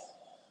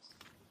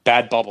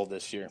 Bad bubble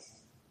this year.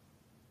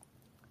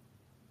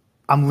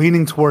 I'm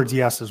leaning towards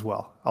yes as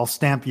well. I'll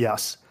stamp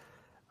yes.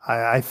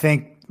 I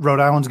think Rhode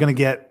Island's going to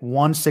get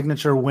one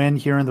signature win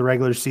here in the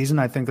regular season.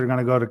 I think they're going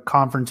to go to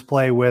conference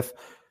play with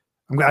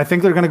 8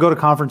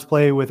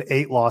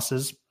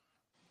 losses,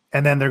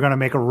 and then they're going to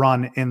make a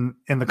run in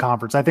the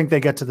conference. I think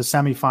they get to the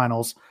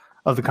semifinals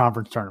of the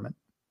conference tournament.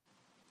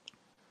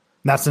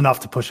 That's enough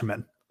to push them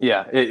in.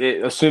 Yeah,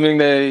 assuming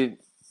they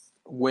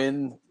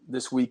win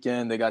this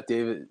weekend, they got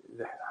David.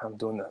 I'm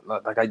doing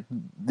that.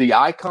 The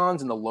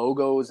icons and the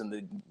logos and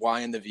the Y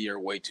and the V are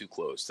way too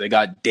close. They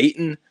got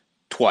Dayton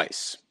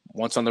twice,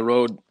 once on the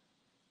road,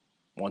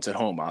 once at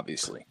home,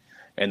 obviously,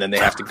 and then they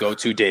have to go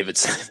to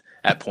Davidson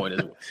at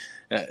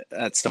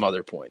some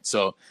other point.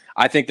 So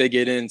I think they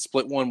get in,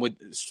 split one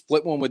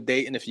with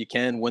Dayton if you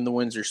can. Win the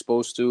wins you're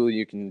supposed to.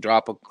 You can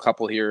drop a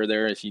couple here or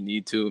there if you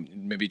need to.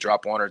 Maybe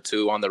drop one or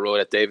two on the road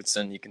at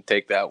Davidson. You can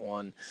take that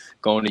one.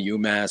 Going to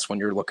UMass when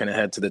you're looking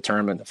ahead to the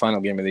tournament, the final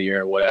game of the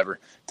year, or whatever.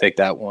 Take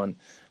that one.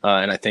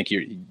 And I think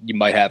you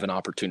might have an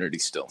opportunity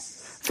still.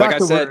 Like I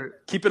said,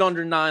 keep it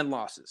under 9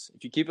 losses.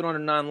 If you keep it under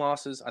 9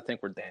 losses, I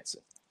think we're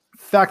dancing. The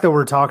fact that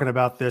we're talking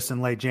about this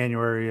in late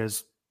January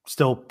is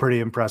still pretty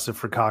impressive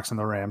for Cox and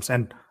the Rams.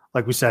 And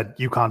like we said,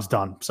 UConn's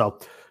done. So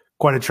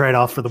quite a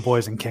trade-off for the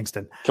boys in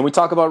Kingston. Can we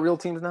talk about real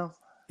teams now?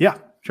 Yeah,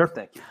 sure.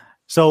 Thank you.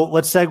 So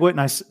let's segue.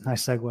 Nice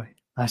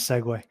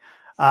segue.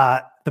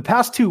 The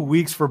past 2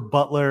 weeks for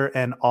Butler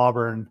and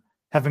Auburn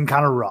have been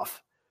kind of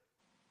rough.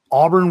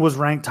 Auburn was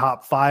ranked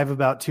top 5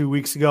 about 2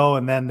 weeks ago.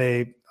 And then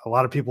a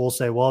lot of people will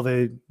say, well,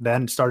 they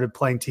then started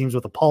playing teams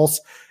with a pulse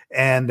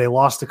and they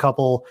lost a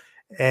couple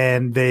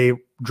and they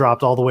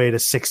dropped all the way to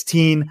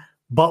 16.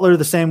 Butler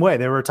the same way.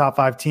 They were a top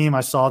 5 team.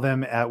 I saw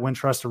them at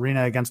Wintrust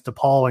Arena against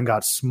DePaul and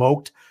got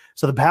smoked.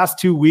 So the past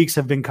 2 weeks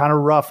have been kind of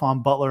rough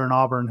on Butler and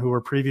Auburn, who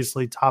were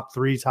previously top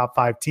 3, top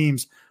 5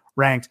 teams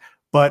ranked.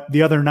 But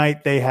the other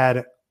night they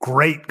had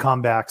great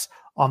comebacks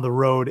on the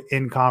road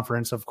in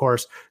conference, of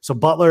course. So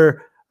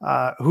Butler,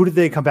 who did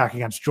they come back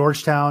against?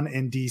 Georgetown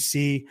in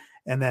DC,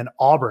 and then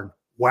Auburn.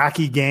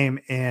 Wacky game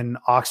in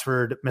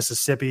Oxford,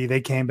 Mississippi. They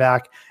came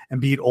back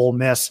and beat Ole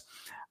Miss.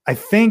 I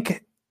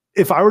think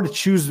if I were to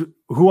choose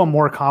who I'm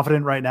more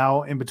confident right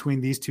now in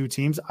between these two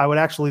teams, I would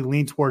actually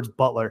lean towards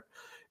Butler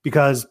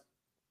because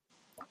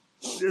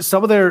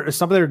some of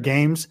their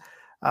games,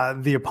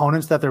 the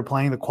opponents that they're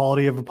playing, the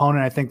quality of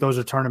opponent, I think those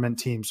are tournament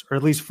teams, or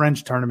at least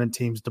fringe tournament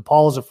teams.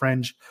 DePaul is a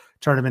fringe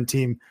tournament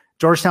team.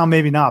 Georgetown,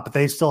 maybe not, but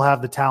they still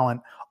have the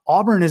talent.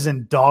 Auburn is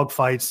in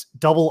dogfights,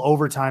 double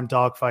overtime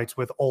dogfights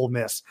with Ole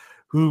Miss,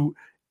 who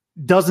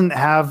doesn't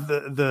have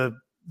the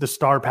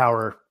star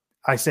power.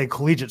 I say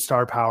collegiate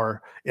star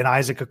power in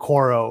Isaac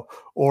Okoro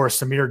or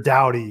Samir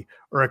Dowdy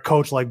or a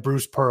coach like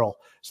Bruce Pearl.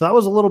 So that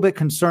was a little bit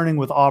concerning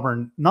with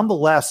Auburn.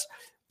 Nonetheless,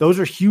 those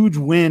are huge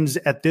wins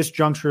at this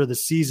juncture of the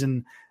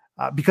season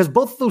because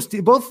both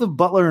the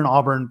Butler and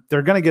Auburn,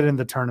 they're going to get in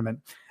the tournament.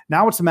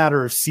 Now it's a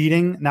matter of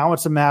seeding. Now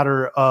it's a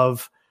matter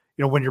of,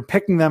 when you're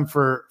picking them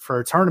for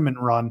a tournament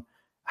run,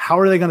 how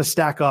are they going to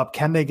stack up?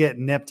 Can they get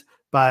nipped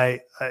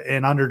by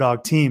an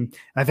underdog team?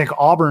 And I think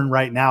Auburn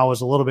right now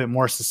is a little bit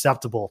more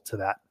susceptible to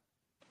that.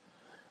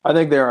 I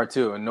think they are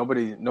too, and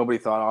nobody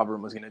thought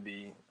Auburn was going to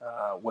be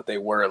what they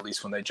were, at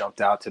least when they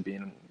jumped out to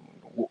being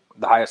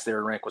the highest they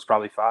were ranked was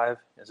probably 5.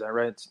 Is that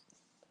right?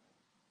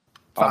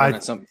 I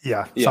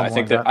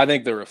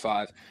think they were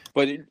 5.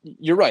 But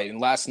you're right.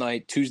 And last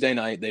night, Tuesday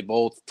night, they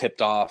both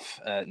tipped off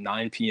at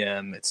 9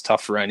 p.m. It's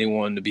tough for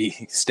anyone to be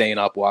staying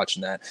up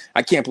watching that.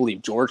 I can't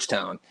believe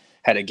Georgetown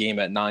had a game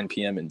at 9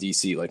 p.m. in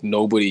D.C. Like,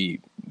 nobody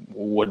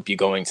would be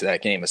going to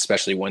that game,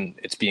 especially when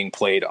it's being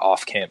played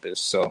off campus.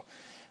 So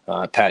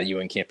Pat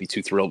Ewing can't be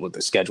too thrilled with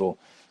the schedule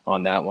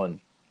on that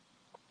one.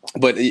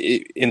 But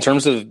in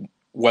terms of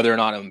whether or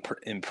not I'm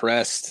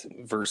impressed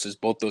versus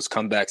both those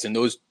comebacks, and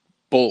those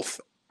both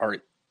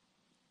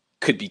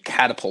could be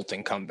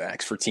catapulting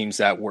comebacks for teams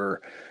that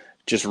were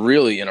just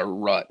really in a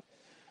rut.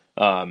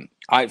 I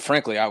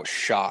was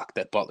shocked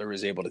that Butler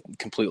was able to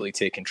completely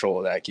take control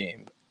of that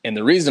game. And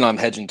the reason I'm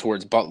hedging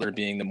towards Butler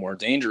being the more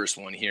dangerous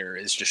one here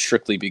is just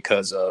strictly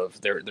because of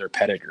their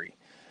pedigree.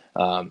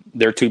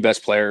 Their 2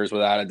 best players,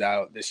 without a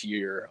doubt, this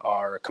year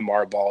are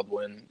Kamar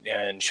Baldwin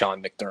and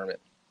Sean McDermott.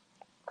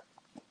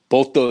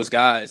 Both those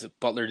guys,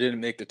 Butler didn't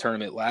make the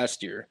tournament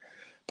last year,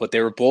 but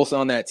they were both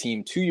on that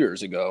team 2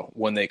 years ago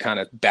when they kind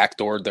of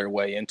backdoored their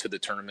way into the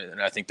tournament.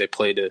 And I think they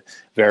played a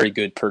very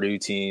good Purdue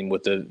team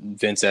with the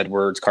Vince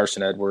Edwards,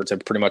 Carson Edwards,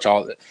 and pretty much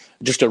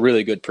just a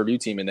really good Purdue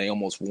team. And they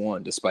almost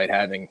won despite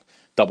having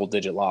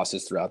double-digit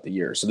losses throughout the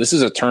year. So this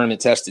is a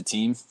tournament-tested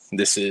team.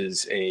 This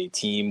is a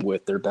team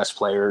with their best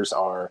players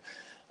are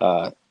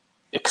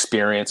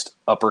experienced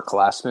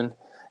upperclassmen.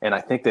 And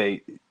I think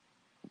a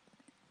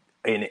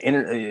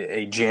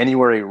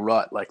January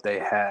rut like they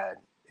had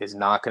is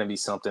not going to be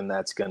something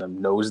that's going to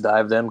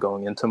nosedive them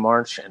going into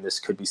March. And this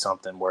could be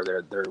something where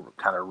they're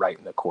kind of right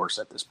in the course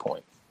at this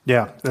point.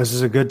 Yeah, this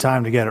is a good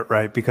time to get it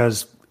right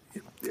because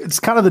it's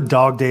kind of the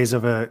dog days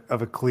of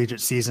a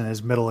collegiate season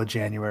is middle of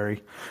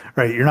January,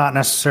 right? You're not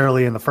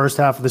necessarily in the first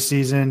half of the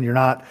season. You're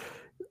not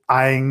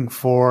eyeing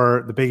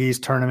for the Big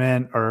East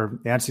tournament or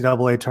the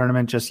NCAA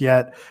tournament just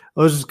yet.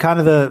 Those is kind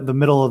of the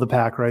middle of the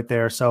pack right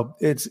there. So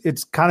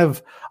it's kind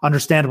of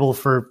understandable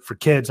for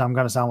kids. I'm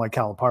going to sound like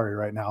Calipari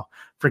right now,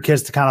 for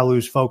kids to kind of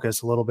lose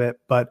focus a little bit.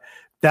 But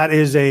that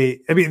is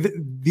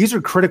these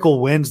are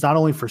critical wins, not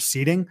only for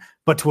seeding,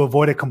 but to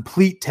avoid a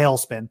complete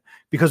tailspin.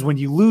 Because when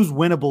you lose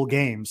winnable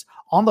games,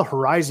 on the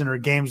horizon are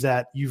games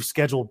that you've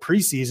scheduled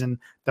preseason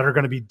that are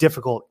going to be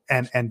difficult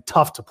and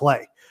tough to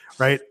play,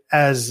 right?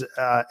 As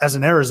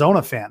an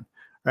Arizona fan,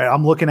 right,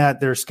 I'm looking at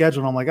their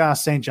schedule and I'm like,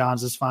 St.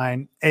 John's is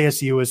fine,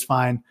 ASU is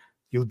fine.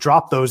 You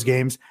drop those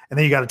games, and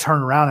then you got to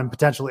turn around and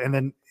potentially, and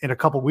then in a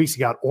couple of weeks you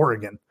got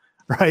Oregon,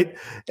 right?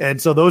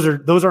 And so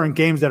those aren't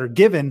games that are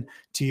given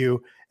to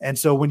you. And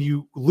so when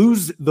you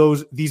lose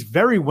these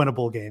very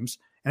winnable games,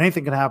 and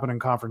anything can happen in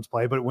conference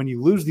play, but when you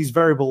lose these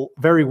very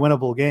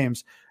winnable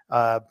games,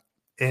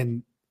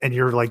 and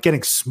you're like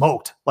getting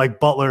smoked like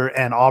Butler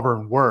and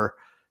Auburn were,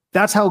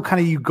 that's how kind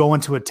of you go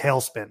into a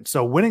tailspin.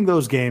 So winning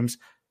those games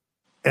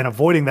and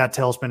avoiding that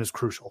tailspin is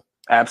crucial.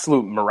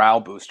 Absolute morale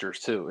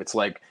boosters too. It's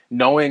like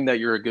knowing that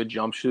you're a good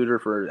jump shooter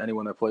for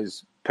anyone that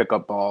plays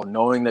pickup ball,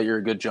 knowing that you're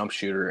a good jump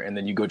shooter, and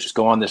then you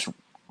go on this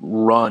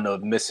run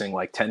of missing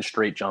like 10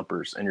 straight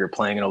jumpers, and you're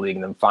playing in a league,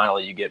 and then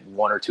finally you get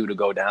 1 or 2 to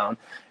go down.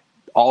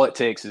 All it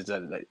takes is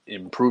that it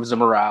improves the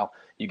morale.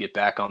 You get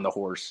back on the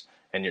horse,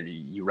 and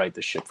you right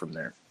the ship from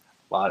there.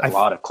 A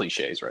lot of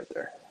cliches right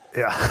there.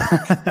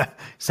 Yeah,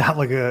 sound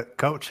like a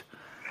coach.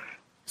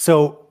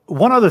 So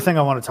one other thing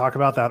I want to talk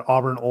about, that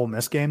Auburn Ole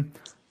Miss game,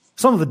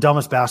 some of the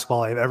dumbest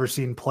basketball I've ever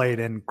seen played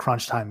in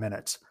crunch time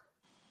minutes.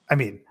 I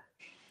mean,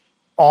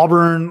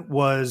 Auburn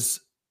was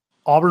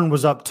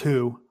up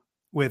 2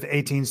 with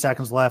 18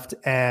 seconds left,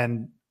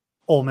 and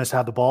Ole Miss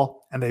had the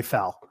ball, and they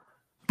fell.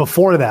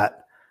 Before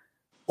that,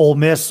 Ole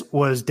Miss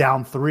was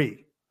down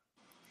 3,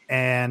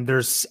 and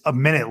there's a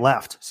minute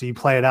left, so you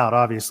play it out,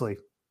 obviously.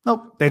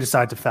 Nope, they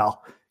decide to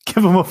foul.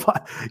 Give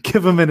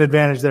them an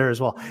advantage there as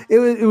well.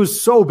 It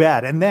was so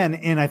bad. And then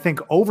in, I think,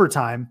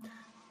 overtime,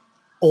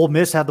 Ole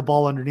Miss had the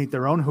ball underneath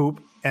their own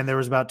hoop, and there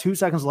was about 2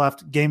 seconds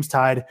left. Game's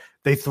tied.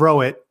 They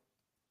throw it,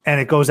 and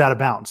it goes out of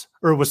bounds,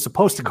 or it was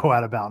supposed to go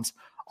out of bounds.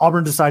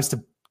 Auburn decides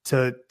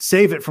to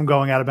save it from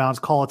going out of bounds,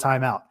 call a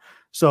timeout.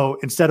 So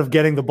instead of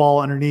getting the ball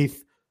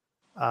underneath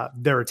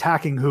their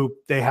attacking hoop,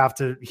 they have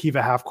to heave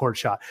a half-court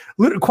shot.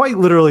 Quite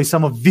literally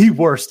some of the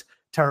worst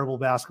terrible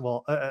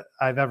basketball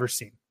I've ever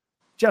seen.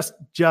 Just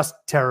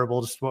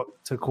terrible, just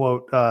to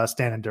quote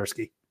Stan and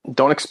Dursky.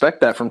 Don't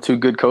expect that from two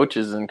good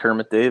coaches in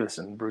Kermit Davis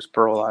and Bruce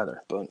Pearl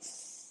either. But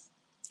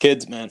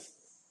kids, man.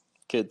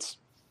 Kids.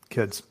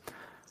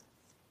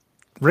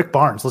 Rick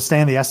Barnes, let's stay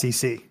in the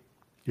SEC.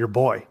 Your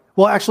boy.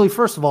 Well, actually,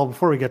 first of all,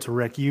 before we get to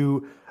Rick,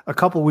 you, a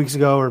couple weeks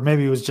ago, or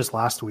maybe it was just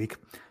last week,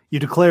 you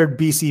declared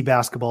BC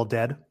basketball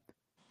dead.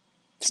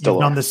 You've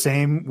done the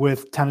same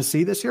with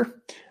Tennessee this year?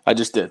 I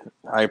just did.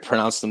 I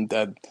pronounced them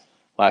dead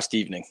last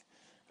evening.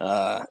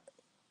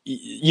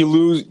 You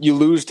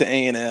lose to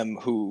A&M,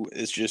 who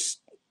is just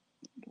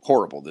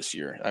horrible this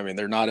year. I mean,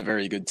 they're not a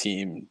very good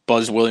team.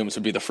 Buzz Williams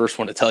would be the first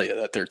one to tell you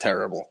that they're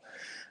terrible.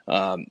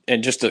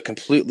 And just a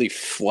completely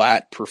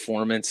flat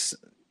performance.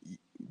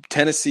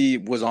 Tennessee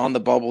was on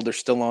the bubble. They're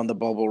still on the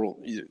bubble,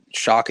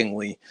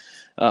 shockingly.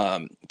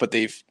 But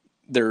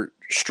their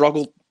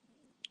struggle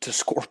to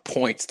score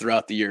points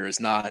throughout the year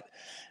is not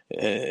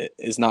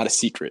a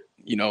secret.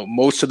 You know,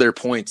 most of their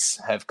points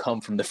have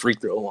come from the free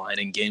throw line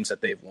in games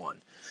that they've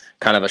won.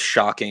 Kind of a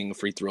shocking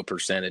free throw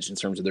percentage in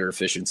terms of their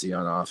efficiency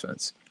on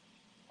offense.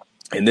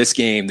 In this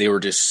game, they were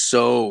just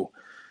so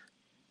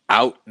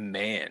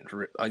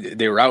outmanned.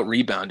 They were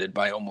out-rebounded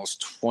by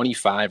almost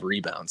 25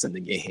 rebounds in the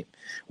game,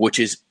 which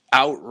is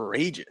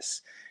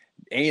outrageous.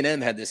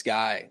 A&M had this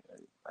guy,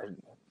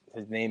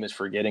 his name is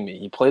forgetting me.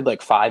 He played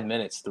like 5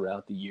 minutes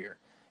throughout the year.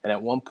 And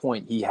at one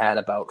point, he had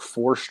about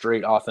 4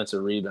 straight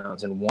offensive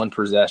rebounds in one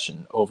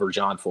possession over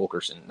John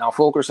Fulkerson. Now,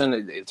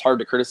 Fulkerson, it's hard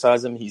to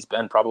criticize him. He's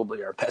been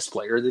probably our best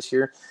player this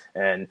year.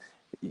 And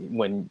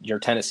when you're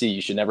Tennessee,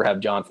 you should never have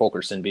John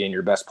Fulkerson being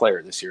your best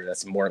player this year.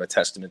 That's more of a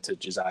testament to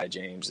Josiah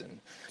James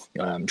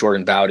and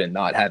Jordan Bowden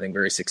not having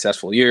very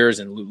successful years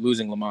and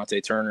losing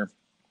Lamonte Turner.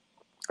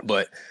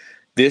 But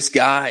this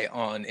guy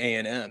on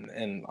A&M,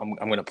 and I'm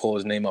going to pull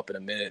his name up in a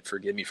minute,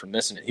 forgive me for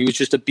missing it. He was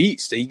just a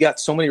beast. He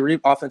got so many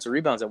offensive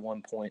rebounds at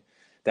one point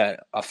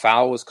that a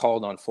foul was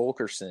called on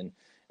Fulkerson,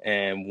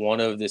 and one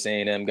of this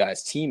A&M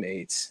guy's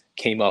teammates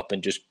came up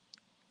and just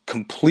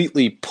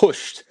completely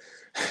pushed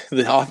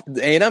the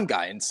A&M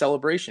guy in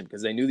celebration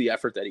because they knew the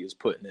effort that he was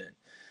putting in.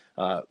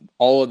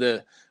 All of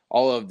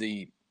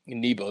the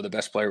Nebo, the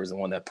best player, was the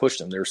one that pushed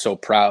him. They were so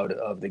proud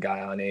of the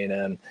guy on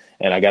A&M,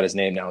 and I got his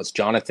name now. It's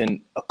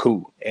Jonathan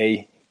Aku,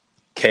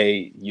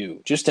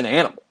 A-K-U. Just an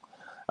animal.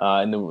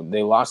 And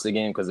they lost the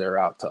game because they were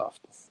out tough.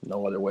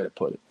 No other way to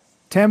put it.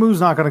 Tamu's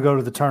not going to go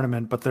to the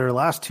tournament, but their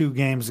last 2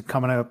 games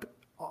coming up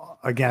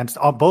against,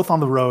 both on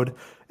the road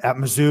at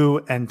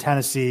Mizzou and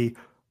Tennessee,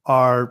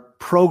 are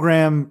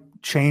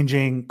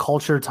program-changing,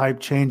 culture-type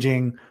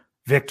changing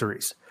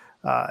victories.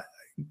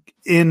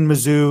 In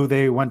Mizzou,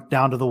 they went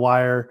down to the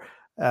wire.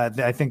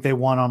 I think they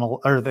won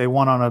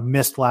on a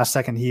missed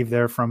last-second heave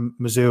there from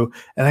Mizzou,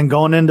 and then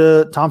going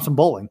into Thompson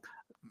Bowling,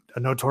 a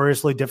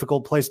notoriously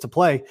difficult place to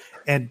play.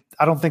 And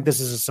I don't think this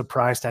is a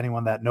surprise to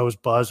anyone that knows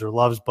Buzz or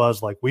loves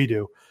Buzz like we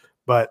do.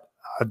 But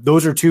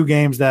those are 2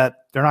 games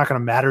that they're not going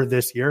to matter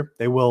this year.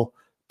 They will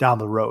down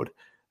the road.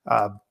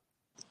 But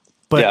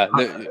yeah,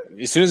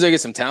 as soon as they get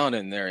some talent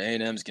in there,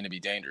 A&M is going to be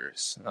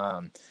dangerous.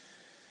 What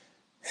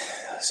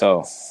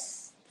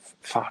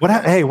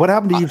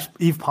happened to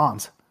Yves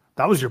Pons?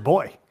 That was your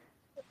boy.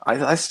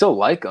 I still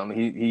like him.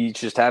 He's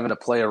just having to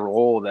play a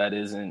role that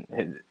isn't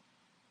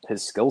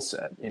his skill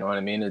set. You know what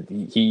I mean?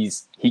 He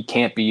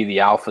can't be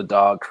the alpha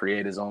dog,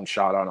 create his own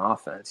shot on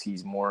offense.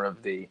 He's more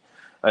of the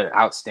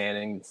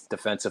outstanding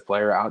defensive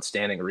player,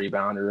 outstanding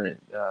rebounder,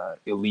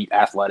 elite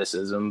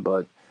athleticism,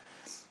 but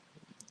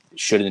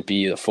shouldn't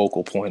be the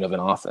focal point of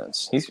an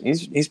offense.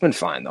 He's been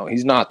fine though.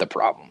 He's not the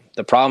problem.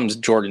 The problem is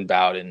Jordan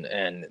Bowden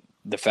and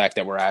the fact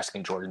that we're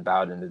asking Jordan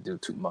Bowden to do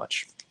too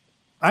much.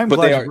 I'm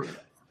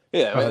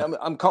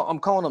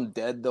calling them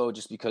dead though,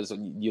 just because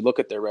you look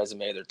at their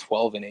resume. They're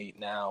 12-8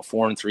 now,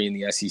 4-3 in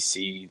the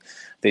SEC.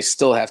 They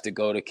still have to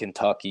go to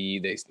Kentucky.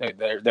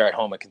 They're at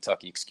home at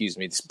Kentucky, excuse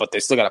me, but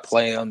they still got to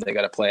play them. They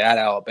got to play at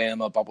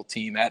Alabama, bubble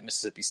team, at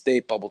Mississippi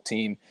State, bubble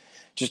team.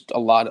 Just a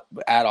lot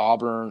at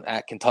Auburn,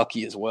 at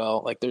Kentucky as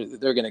well. Like they're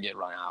going to get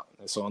run out.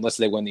 So unless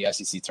they win the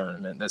SEC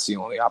tournament, that's the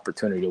only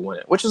opportunity to win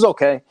it, which is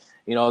okay.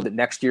 You know, the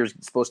next year's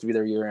supposed to be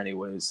their year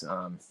anyways.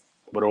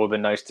 But it would have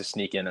been nice to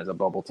sneak in as a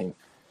bubble team.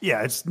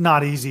 Yeah, it's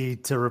not easy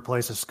to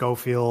replace a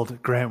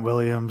Schofield, Grant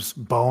Williams,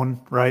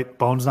 Bone, right?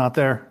 Bone's not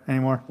there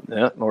anymore.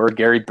 Yeah, or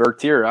Gary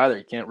Bertier either.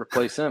 You can't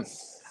replace him.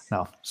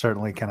 No,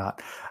 certainly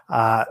cannot.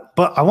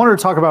 But I wanted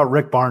to talk about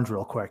Rick Barnes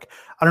real quick.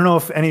 I don't know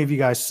if any of you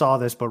guys saw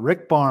this, but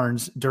Rick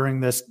Barnes during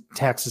this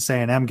Texas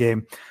A&M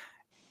game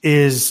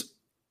is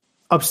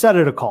upset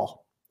at a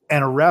call,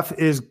 and a ref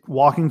is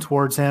walking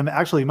towards him.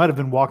 Actually, he might have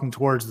been walking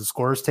towards the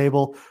scorer's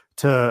table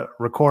to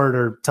record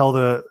or tell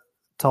the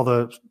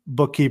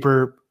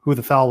bookkeeper who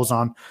the foul was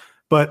on.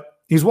 But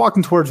he's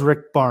walking towards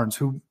Rick Barnes,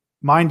 who,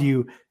 mind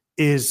you,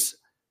 is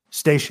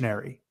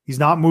stationary. He's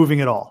not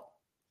moving at all,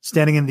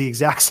 standing in the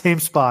exact same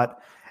spot.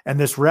 And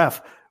this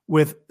ref,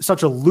 with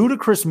such a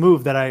ludicrous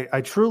move that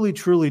I truly,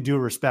 truly do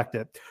respect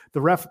it.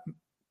 The ref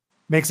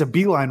makes a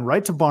beeline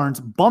right to Barnes,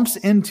 bumps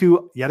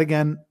into, yet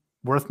again,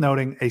 worth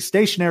noting, a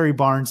stationary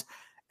Barnes,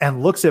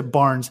 and looks at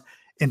Barnes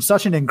in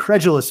such an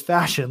incredulous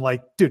fashion.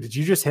 Like, dude, did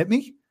you just hit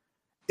me?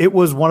 It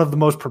was one of the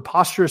most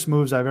preposterous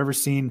moves I've ever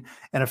seen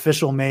an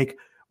official make.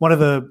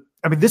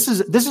 This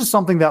is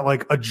something that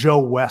like a Joe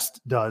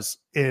West does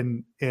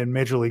in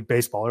Major League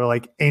Baseball, or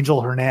like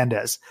Angel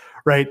Hernandez,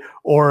 right?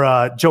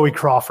 Or Joey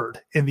Crawford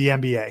in the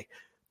NBA.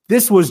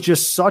 This was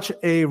just such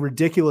a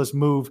ridiculous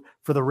move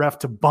for the ref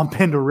to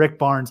bump into Rick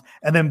Barnes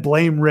and then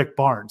blame Rick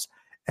Barnes.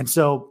 And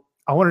so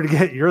I wanted to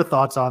get your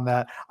thoughts on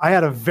that. I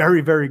had a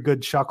very, very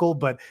good chuckle,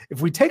 but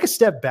if we take a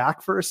step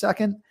back for a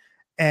second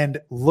and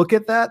look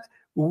at that,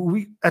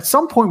 at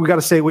some point we got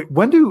to say, wait,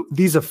 when do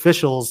these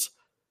officials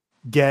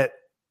get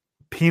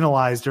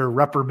penalized or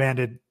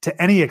reprimanded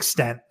to any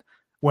extent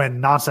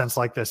when nonsense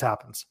like this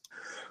happens?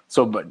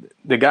 So, but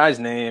the guy's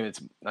name,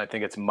 I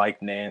think it's Mike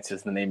Nance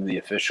is the name of the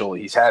official.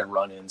 He's had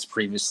run-ins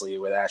previously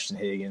with Ashton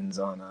Higgins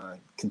on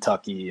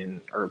Kentucky and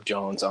Herb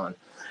Jones on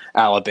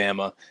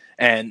Alabama.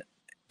 And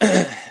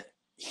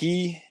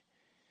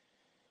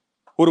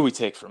what do we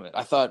take from it?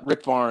 I thought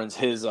Rick Barnes,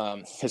 his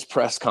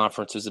press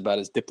conference was about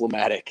as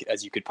diplomatic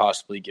as you could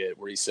possibly get,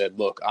 where he said,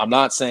 look, I'm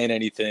not saying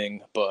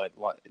anything, but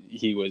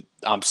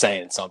I'm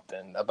saying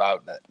something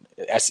about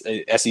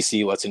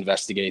SEC. Let's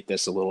investigate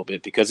this a little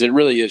bit, because it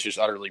really is just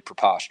utterly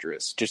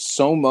preposterous. Just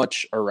so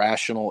much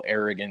irrational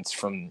arrogance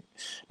from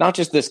not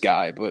just this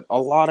guy, but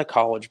a lot of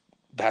college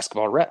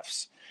basketball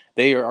refs.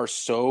 They are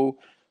so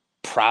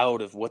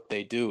proud of what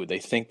they do. They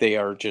think they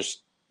are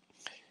just,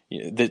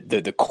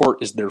 the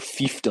court is their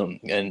fiefdom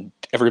and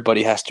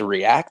everybody has to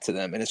react to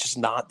them. And it's just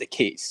not the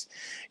case.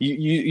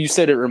 You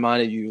said it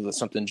reminded you of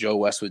something Joe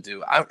West would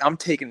do. I'm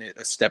taking it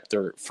a step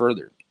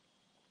further.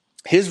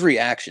 His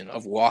reaction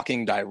of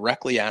walking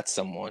directly at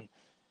someone,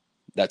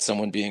 that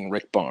someone being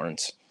Rick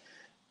Barnes,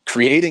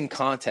 creating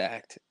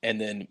contact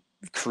and then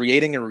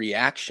creating a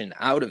reaction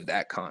out of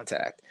that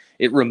contact.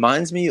 It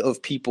reminds me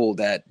of people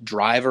that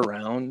drive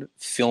around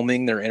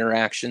filming their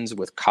interactions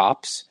with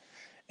cops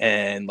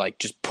and like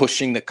just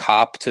pushing the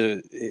cop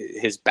to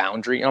his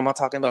boundary. I'm not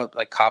talking about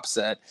like cops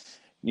that,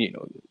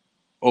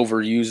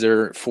 overuse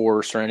their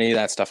force or any of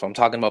that stuff. I'm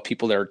talking about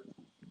people that are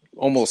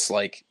almost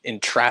like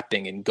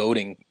entrapping and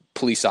goading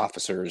police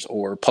officers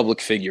or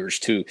public figures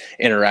to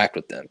interact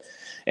with them,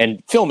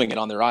 and filming it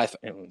on their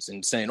iPhones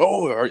and saying,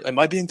 am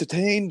I being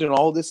detained, and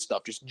all this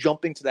stuff, just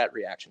jumping to that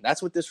reaction.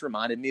 That's what this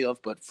reminded me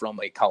of, but from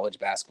a college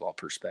basketball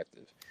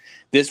perspective.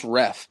 This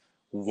ref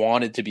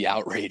wanted to be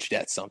outraged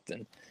at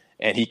something,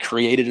 and he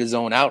created his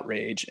own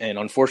outrage. And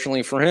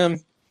unfortunately for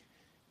him,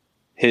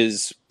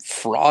 his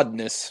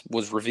fraudness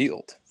was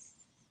revealed.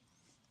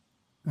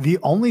 The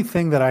only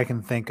thing that I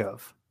can think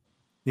of,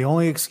 the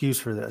only excuse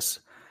for this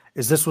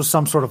was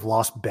some sort of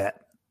lost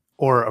bet,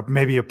 or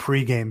maybe a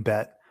pregame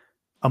bet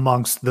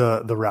amongst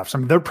the refs. I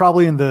mean, they're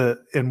probably in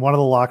one of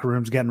the locker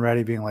rooms getting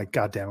ready, being like,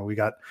 God damn it, we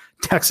got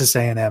Texas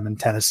A&M and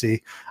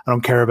Tennessee. I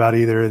don't care about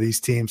either of these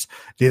teams.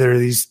 Neither of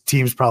these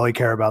teams probably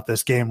care about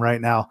this game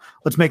right now.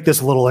 Let's make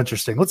this a little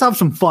interesting. Let's have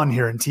some fun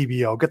here in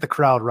TBO, get the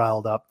crowd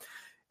riled up.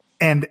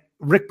 And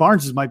Rick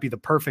Barnes might be the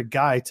perfect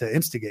guy to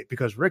instigate,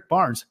 because Rick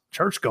Barnes,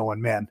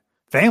 church-going man,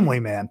 family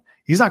man,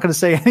 he's not going to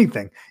say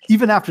anything.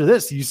 Even after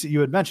this, you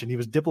had mentioned he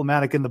was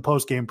diplomatic in the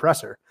post-game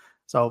presser.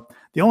 So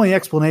the only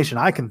explanation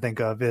I can think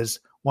of is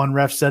one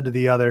ref said to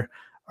the other,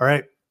 all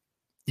right,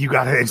 you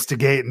got to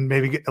instigate and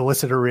maybe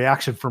elicit a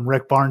reaction from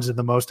Rick Barnes in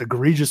the most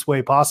egregious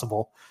way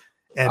possible.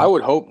 And I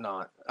would hope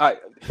not. I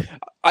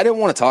didn't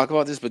want to talk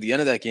about this, but at the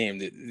end of that game,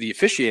 the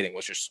officiating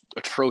was just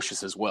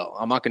atrocious as well.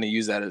 I'm not going to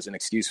use that as an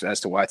excuse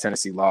as to why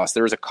Tennessee lost.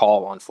 There was a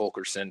call on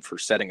Fulkerson for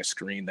setting a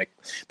screen.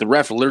 The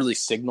ref literally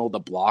signaled a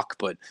block,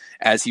 but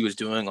as he was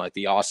doing like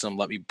the awesome,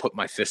 let me put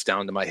my fist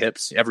down to my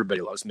hips,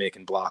 everybody loves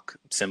making block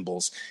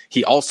symbols.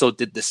 He also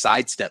did the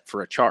sidestep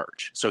for a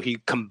charge. So he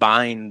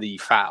combined the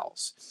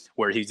fouls,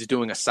 where he's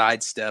doing a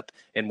sidestep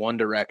in one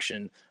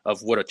direction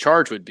of what a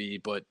charge would be,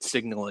 but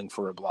signaling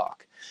for a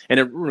block.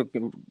 And it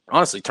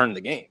honestly turned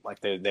the game.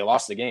 Like they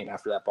lost the game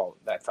after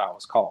that foul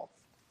was called.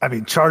 I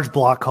mean, charge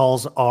block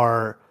calls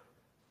are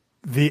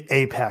the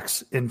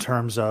apex in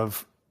terms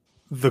of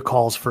the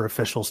calls for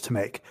officials to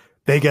make.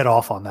 They get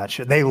off on that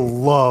shit. They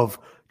love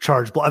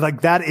charge block.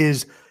 Like that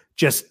is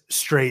just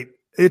straight.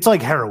 It's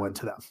like heroin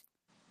to them.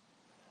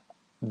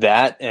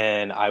 That,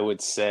 and I would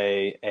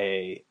say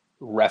a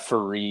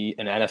referee,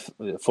 an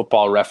NFL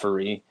football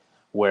referee,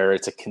 where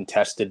it's a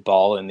contested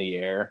ball in the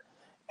air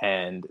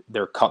and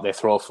they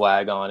throw a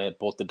flag on it.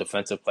 Both the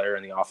defensive player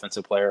and the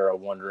offensive player are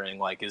wondering,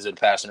 like, is it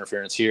pass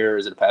interference here?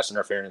 Is it a pass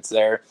interference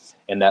there?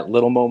 And that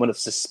little moment of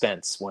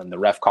suspense when the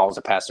ref calls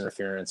a pass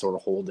interference or a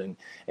holding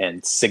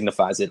and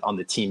signifies it on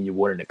the team you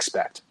wouldn't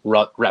expect.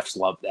 Refs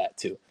love that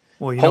too.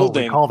 Well, you know what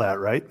we call that,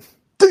 right?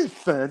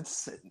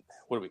 Defense.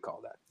 What do we call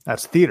that?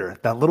 That's theater.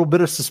 That little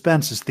bit of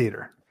suspense is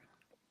theater.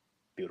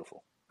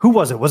 Beautiful. Who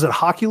was it? Was it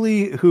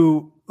Hockley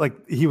who,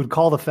 like, he would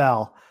call the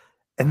foul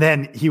and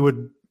then he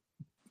would,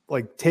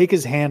 like, take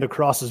his hand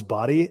across his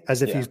body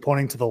as if he's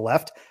pointing to the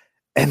left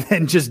and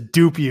then just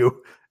dupe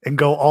you and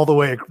go all the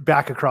way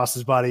back across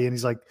his body. And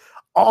he's like,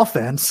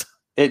 offense.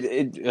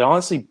 It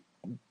honestly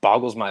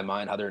boggles my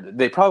mind how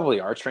they probably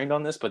are trained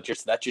on this, but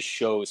that just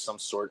shows some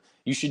sort.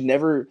 You should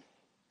never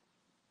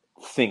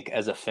think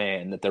as a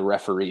fan that the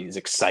referee is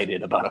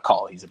excited about a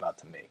call he's about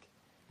to make.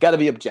 Got to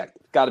be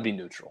objective. Got to be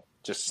neutral.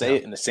 Just say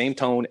it in the same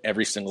tone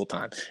every single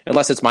time.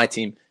 Unless it's my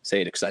team,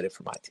 say it excited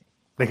for my team.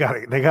 They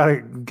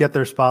gotta get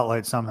their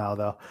spotlight somehow,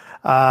 though.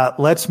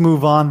 Let's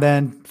move on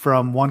then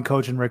from one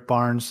coach in Rick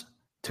Barnes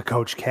to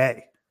Coach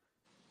K.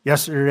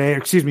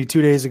 2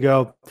 days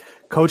ago,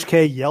 Coach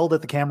K yelled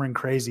at the Cameron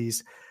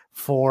Crazies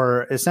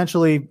for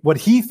essentially what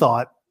he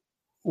thought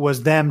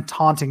was them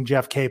taunting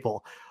Jeff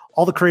Capel.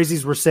 All the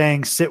Crazies were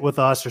saying, sit with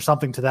us, or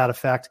something to that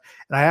effect.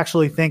 And I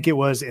actually think it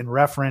was in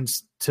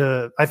reference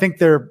to, I think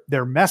their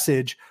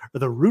message, or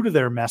the root of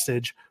their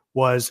message,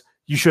 was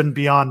you shouldn't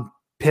be on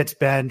Pitt's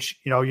bench.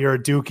 You're a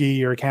Dookie,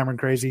 you're a Cameron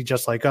Crazy,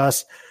 just like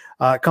us.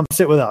 Come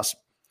sit with us.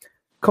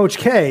 Coach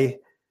K,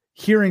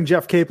 hearing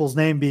Jeff Capel's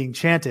name being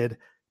chanted,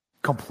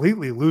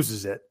 completely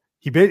loses it.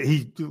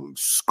 He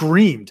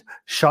screamed,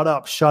 shut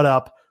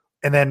up.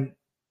 And then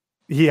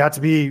he had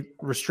to be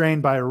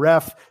restrained by a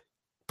ref.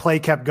 Play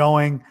kept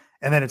going,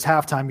 and then it's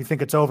halftime. You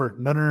think it's over.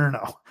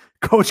 No.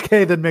 Coach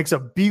K then makes a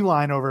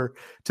beeline over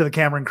to the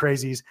Cameron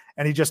Crazies,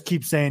 and he just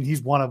keeps saying,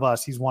 he's one of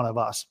us. He's one of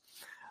us.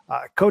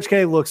 Coach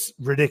K looks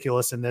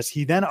ridiculous in this.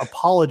 He then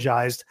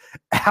apologized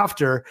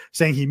after,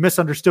 saying he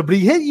misunderstood, but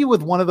he hit you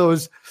with one of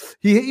those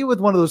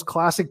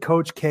classic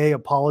Coach K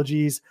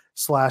apologies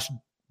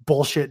 /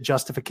 bullshit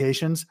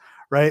justifications,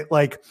 right?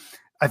 Like,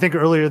 I think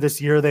earlier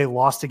this year they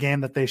lost a game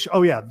that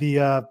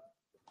the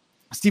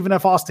Stephen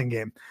F. Austin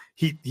game.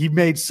 He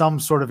made some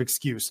sort of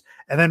excuse.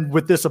 And then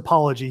with this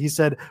apology, he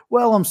said,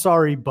 well, I'm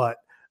sorry, but,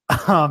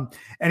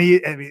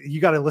 you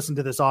got to listen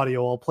to this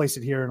audio. I'll place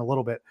it here in a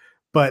little bit,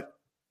 but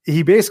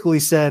he basically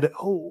said,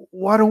 oh,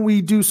 why don't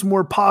we do some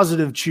more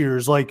positive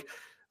cheers, like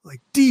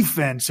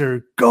defense,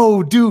 or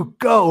go Duke,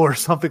 go, or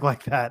something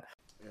like that.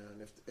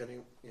 And if any,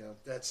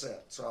 that's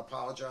it. So I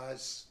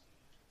apologize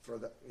for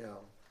that,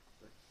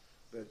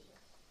 but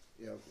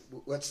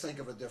let's think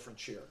of a different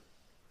cheer.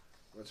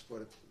 Let's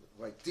put it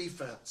like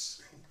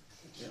defense.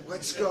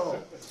 Let's go.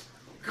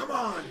 Come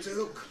on,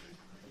 Duke.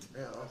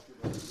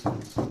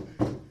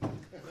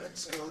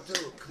 Let's go,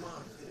 Duke. Come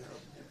on.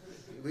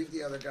 Leave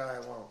the other guy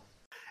alone.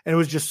 And it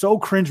was just so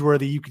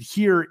cringeworthy. You could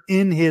hear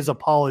in his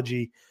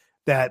apology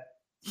that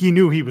he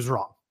knew he was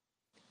wrong.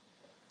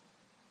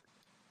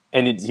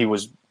 And he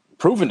was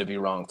proven to be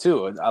wrong,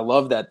 too. I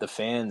love that the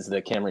fans,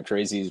 the Cameron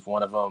Crazies,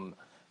 one of them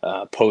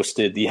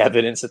posted the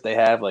evidence that they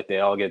have. Like, they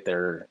all get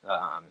their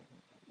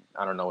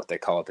I don't know what they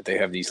call it, but they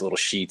have these little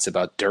sheets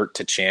about dirt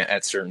to chant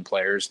at certain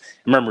players.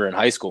 I remember in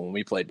high school when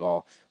we played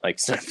ball, like,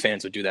 some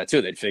fans would do that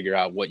too. They'd figure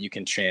out what you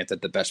can chant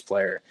at the best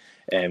player.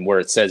 And where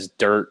it says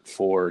dirt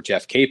for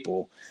Jeff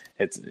Capel,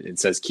 it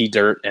says key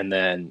dirt, and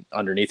then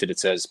underneath it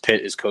says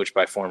Pitt is coached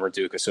by former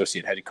Duke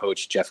associate head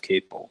coach Jeff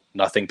Capel.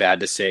 Nothing bad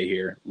to say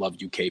here.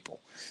 Love you, Capel.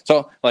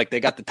 So, like, they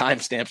got the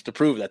timestamps to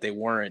prove that they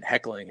weren't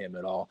heckling him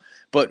at all.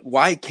 But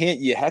why can't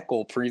you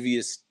heckle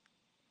previous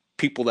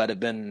people that have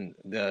been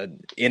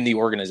in the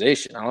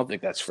organization? I don't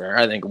think that's fair.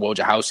 I think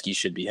Wojciechowski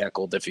should be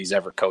heckled if he's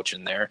ever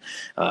coaching there.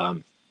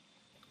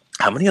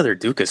 How many other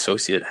Duke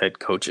associate head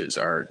coaches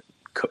are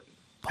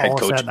head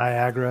coaches at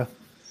Niagara?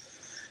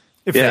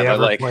 If they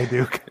ever play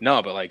Duke.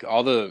 No, but like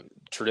all the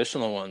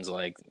traditional ones,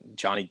 like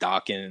Johnny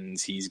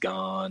Dawkins, he's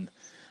gone.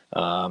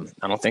 I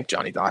don't think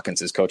Johnny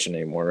Dawkins is coaching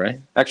anymore, right?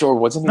 Actually, or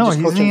wasn't he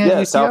just coaching?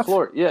 Yeah, South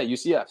Florida. Yeah,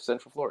 UCF,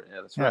 Central Florida.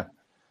 Yeah, that's right.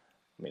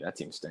 I mean, that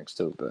team stinks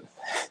too, but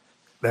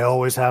they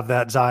always have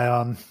that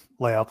Zion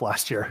layup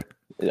last year.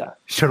 Yeah,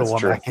 should have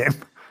won that game.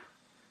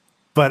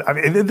 But I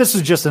mean, this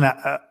is just an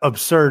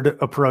absurd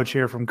approach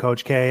here from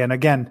Coach K. And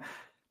again,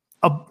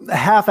 a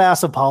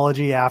half-ass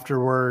apology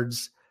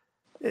afterwards.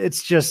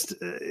 It's just,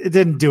 it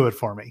didn't do it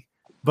for me.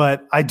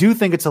 But I do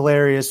think it's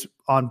hilarious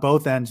on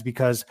both ends,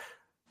 because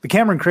the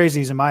Cameron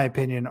Crazies, in my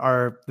opinion,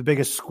 are the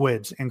biggest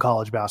squids in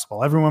college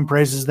basketball. Everyone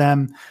praises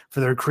them for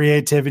their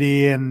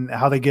creativity and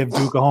how they give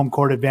Duke a home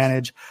court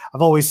advantage.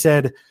 I've always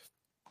said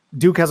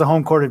Duke has a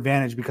home court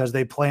advantage because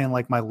they play in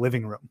like my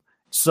living room.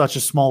 Such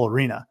a small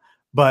arena.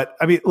 But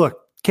I mean, look,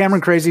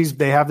 Cameron Crazies,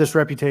 they have this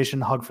reputation,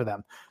 hug for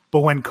them. But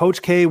when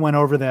Coach K went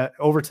over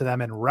to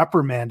them and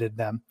reprimanded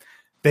them,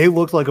 they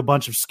looked like a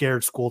bunch of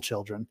scared school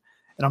children.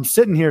 And I'm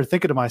sitting here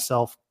thinking to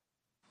myself,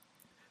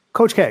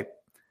 Coach K,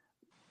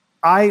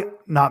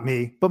 not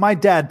me, but my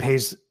dad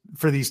pays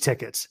for these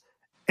tickets.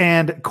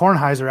 And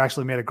Kornheiser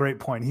actually made a great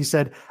point. He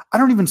said, I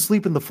don't even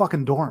sleep in the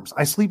fucking dorms.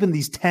 I sleep in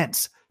these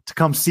tents to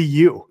come see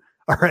you.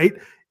 All right.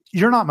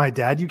 You're not my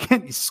dad. You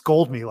can't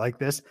scold me like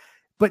this.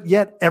 But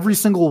yet every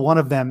single one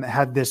of them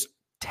had this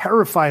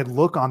terrified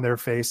look on their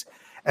face,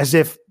 as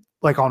if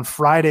like on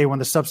Friday when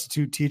the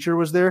substitute teacher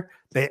was there,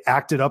 they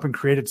acted up and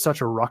created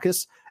such a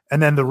ruckus.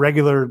 And then the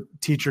regular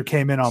teacher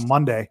came in on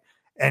Monday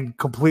and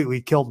completely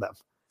killed them.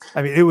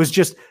 I mean, it was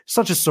just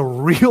such a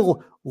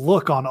surreal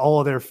look on all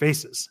of their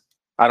faces.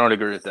 I don't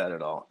agree with that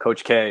at all.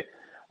 Coach K,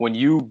 when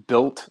you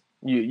built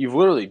You've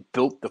literally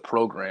built the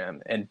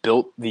program and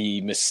built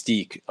the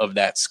mystique of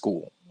that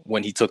school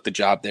when he took the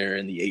job there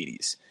in the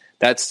 80s.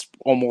 That's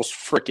almost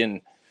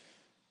freaking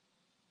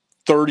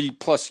 30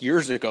 plus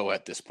years ago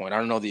at this point. I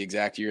don't know the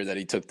exact year that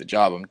he took the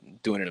job. I'm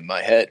doing it in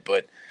my head,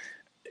 but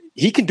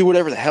he can do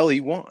whatever the hell he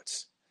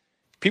wants.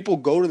 People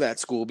go to that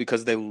school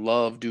because they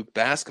love Duke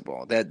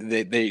basketball. That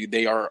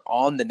they are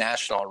on the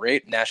national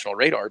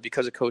radar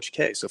because of Coach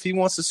K. So if he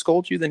wants to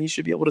scold you, then he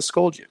should be able to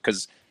scold you.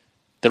 Because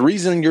the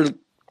reason your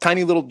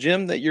tiny little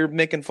gym that you're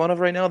making fun of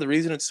right now, the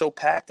reason it's so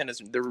packed and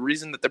it's the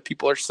reason that the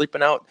people are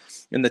sleeping out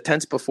in the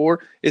tents before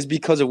is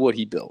because of what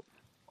he built.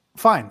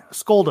 Fine,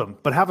 scold him,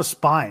 but have a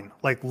spine.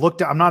 Like,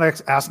 I'm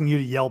not asking you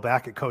to yell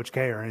back at Coach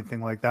K or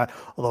anything like that,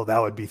 although that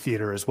would be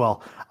theater as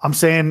well. I'm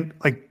saying,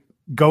 like,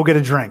 go get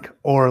a drink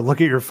or look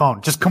at your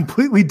phone. Just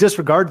completely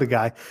disregard the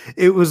guy.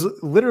 It was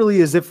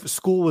literally as if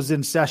school was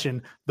in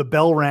session. The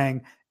bell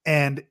rang.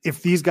 And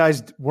if these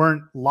guys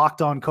weren't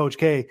locked on Coach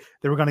K,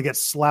 they were going to get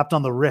slapped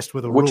on the wrist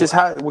with a ruler. Which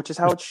is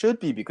how it should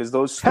be, because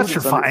those students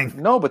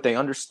petrifying. But they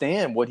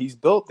understand what he's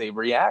built. They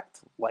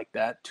react like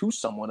that to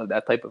someone of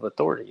that type of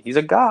authority. He's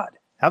a god.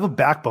 Have a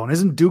backbone.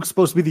 Isn't Duke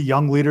supposed to be the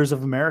young leaders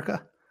of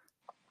America?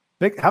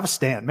 Have a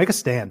stand. Make a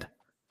stand.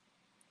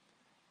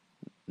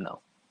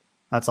 No.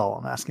 That's all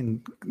I'm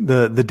asking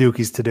the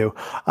Dukies to do.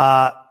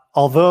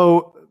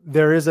 Although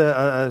there is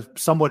a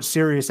somewhat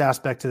serious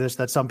aspect to this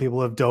that some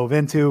people have dove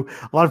into.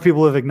 A lot of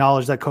people have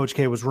acknowledged that Coach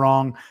K was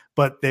wrong,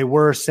 but they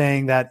were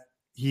saying that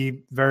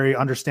he, very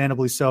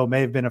understandably so,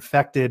 may have been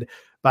affected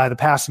by the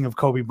passing of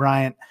Kobe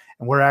Bryant.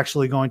 And we're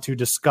actually going to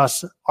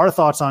discuss our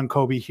thoughts on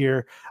Kobe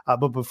here.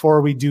 But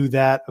before we do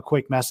that, a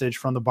quick message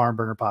from the Barn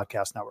Burner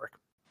Podcast Network.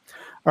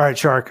 All right,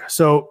 Shark.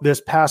 So this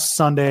past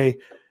Sunday,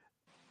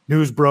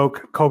 news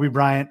broke. Kobe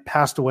Bryant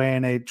passed away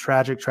in a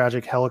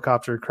tragic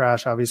helicopter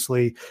crash.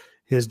 Obviously,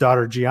 his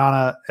daughter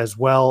Gianna, as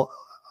well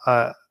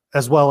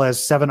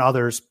as 7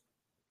 others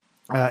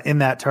in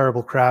that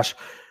terrible crash.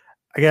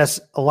 I guess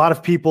a lot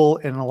of people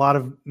in a lot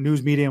of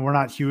news media, and we're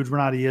not huge, we're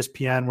not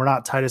ESPN, we're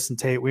not Titus and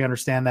Tate, we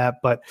understand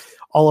that, but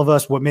all of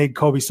us, what made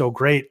Kobe so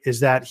great is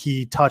that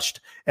he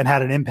touched and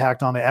had an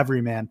impact on the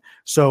everyman.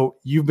 So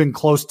you've been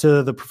close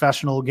to the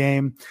professional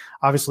game.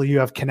 Obviously, you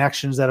have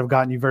connections that have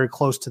gotten you very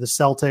close to the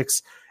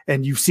Celtics,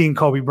 and you've seen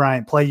Kobe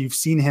Bryant play. You've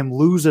seen him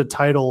lose a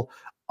title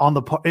on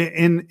the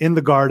in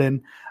the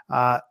Garden.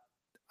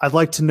 I'd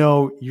like to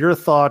know your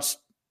thoughts,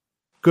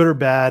 good or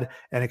bad,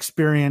 and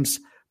experience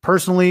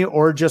personally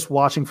or just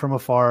watching from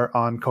afar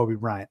on Kobe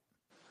Bryant.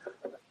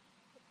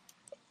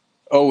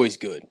 Always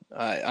good.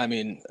 I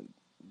mean,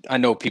 I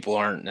know people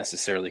aren't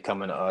necessarily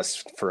coming to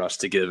us for us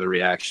to give a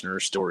reaction or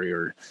a story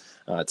or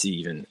to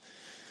even,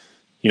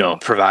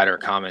 provide our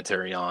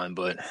commentary on,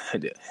 but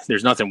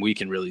there's nothing we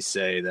can really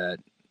say that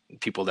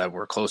people that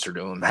were closer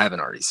to him haven't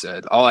already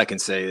said. All I can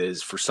say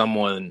is for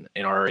someone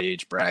in our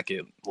age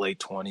bracket, late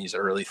 20s,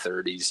 early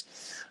 30s,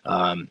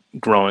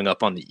 growing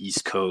up on the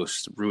East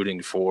Coast,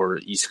 rooting for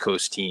East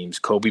Coast teams,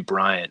 Kobe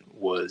Bryant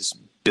was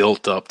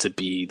built up to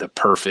be the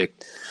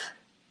perfect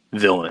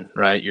villain,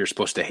 right? You're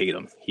supposed to hate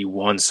him. He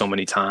won so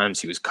many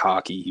times. He was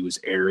cocky. He was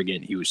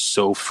arrogant. He was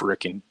so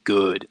freaking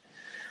good.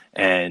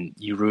 And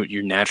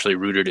you're naturally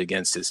rooted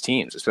against his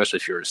teams, especially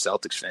if you're a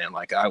Celtics fan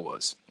like I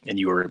was, and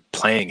you were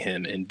playing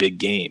him in big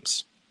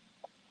games.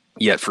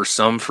 Yet for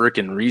some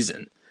freaking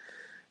reason,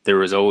 there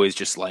was always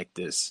just like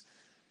this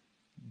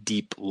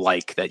deep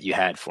like that you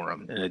had for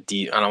him, and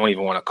I don't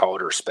even want to call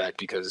it respect,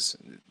 because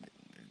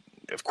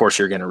of course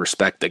you're going to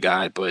respect the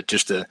guy, but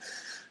just a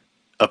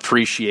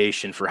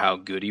appreciation for how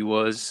good he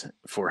was,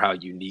 for how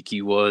unique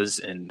he was,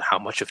 and how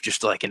much of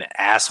just like an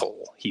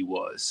asshole he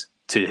was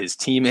to his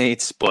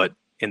teammates, but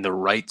in the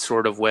right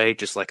sort of way,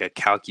 just like a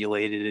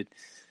calculated,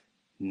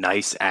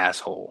 nice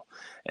asshole.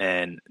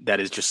 And that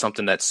is just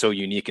something that's so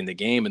unique in the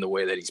game and the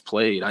way that he's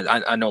played.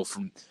 I know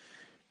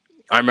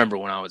I remember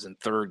when I was in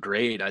 3rd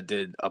grade, I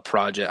did a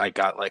project. I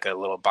got like a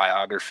little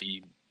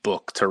biography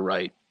book to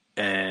write,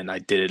 and I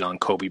did it on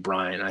Kobe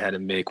Bryant. I had to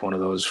make one of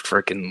those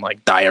freaking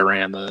like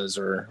dioramas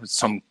or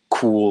some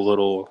cool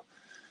little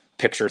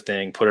picture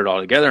thing, put it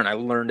all together, and I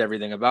learned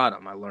everything about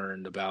him. I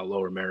learned about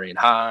Lower Merion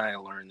High. I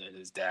learned that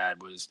his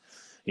dad was,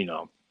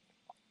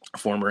 a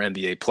former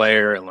NBA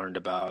player. I learned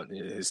about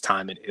his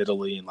time in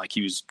Italy, and like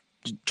he was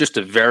just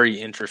a very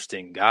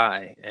interesting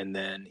guy. And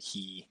then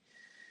he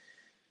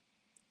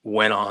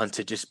went on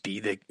to just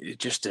be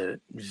just a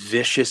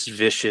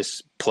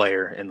vicious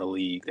player in the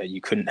league that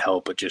you couldn't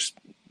help but just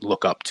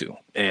look up to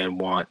and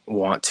want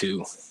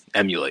to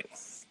emulate.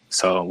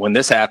 So when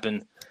this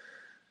happened,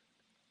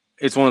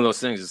 it's one of those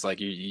things. It's like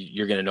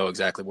you're going to know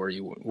exactly where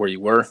you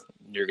were.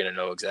 You're going to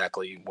know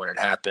exactly when it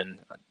happened.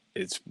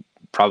 It's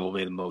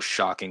probably the most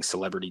shocking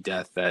celebrity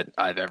death that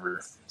I've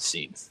ever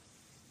seen.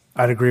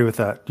 I'd agree with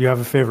that. Do you have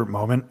a favorite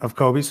moment of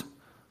Kobe's?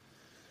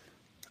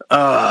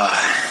 I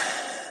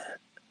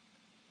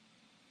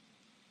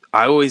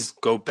always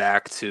go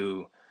back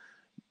to,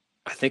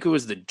 I think it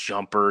was the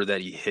jumper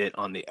that he hit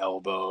on the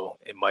elbow.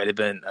 It might have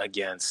been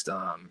against,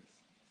 I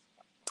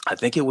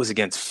think it was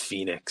against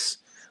Phoenix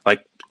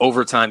like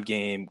overtime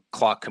game,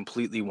 clock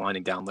completely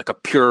winding down, like a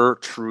pure,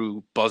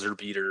 true buzzer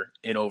beater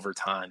in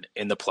overtime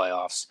in the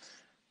playoffs.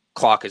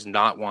 Clock is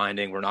not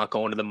winding. We're not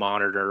going to the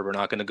monitor. We're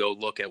not going to go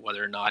look at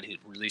whether or not he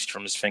released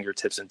from his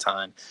fingertips in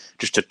time.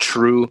 Just a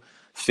true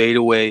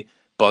fadeaway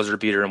buzzer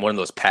beater and one of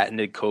those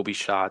patented Kobe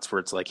shots where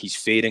it's like he's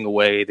fading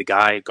away. The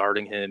guy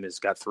guarding him has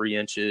got 3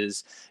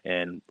 inches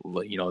and,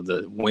 you know,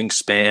 the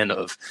wingspan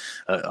of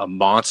a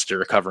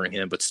monster covering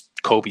him. But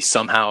Kobe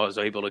somehow is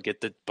able to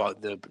get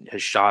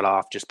his shot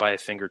off just by a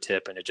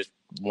fingertip, and it just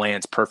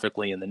lands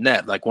perfectly in the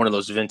net, like one of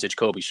those vintage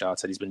Kobe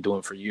shots that he's been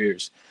doing for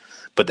years.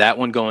 But that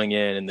one going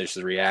in, and there's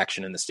the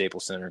reaction in the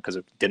Staples Center because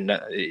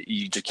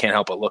you just can't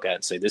help but look at it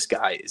and say, this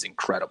guy is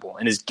incredible.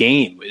 And his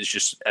game is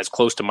just as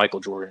close to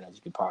Michael Jordan as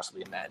you could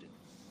possibly imagine.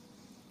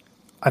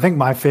 I think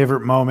my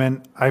favorite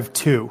moment, I have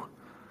 2.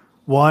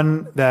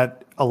 One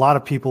that a lot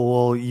of people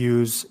will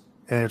use,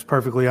 and it's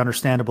perfectly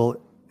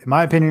understandable. In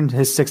my opinion,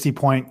 his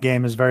 60-point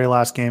game, his very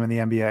last game in the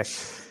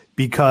NBA,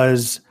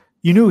 because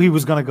you knew he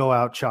was going to go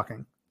out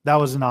chucking. That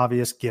was an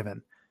obvious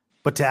given.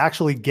 But to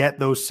actually get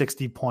those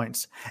 60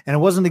 points, and it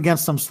wasn't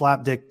against some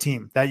slapdick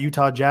team. That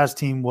Utah Jazz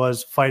team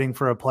was fighting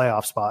for a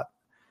playoff spot.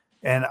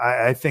 And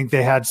I think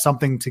they had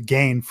something to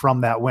gain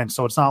from that win.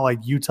 So it's not like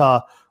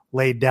Utah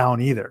laid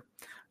down either.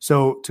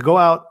 So to go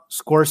out,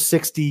 score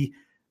 60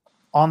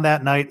 on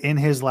that night in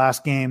his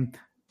last game,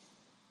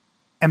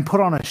 and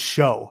put on a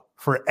show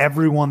for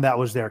everyone that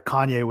was there.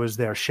 Kanye was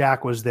there.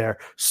 Shaq was there.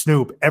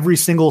 Snoop, every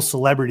single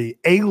celebrity,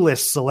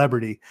 A-list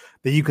celebrity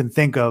that you can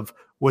think of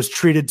was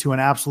treated to an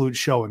absolute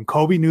show. And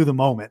Kobe knew the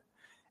moment.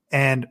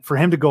 And for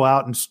him to go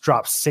out and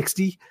drop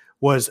 60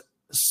 was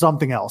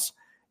something else.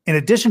 In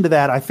addition to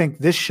that, I think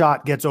this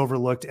shot gets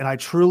overlooked. And I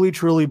truly,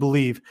 truly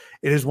believe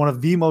it is one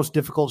of the most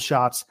difficult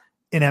shots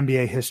in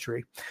NBA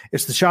history.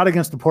 It's the shot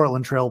against the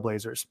Portland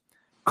Trailblazers.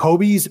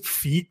 Kobe's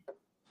feet,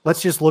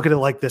 let's just look at it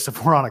like this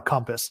if we're on a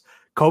compass.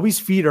 Kobe's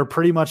feet are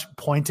pretty much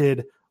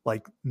pointed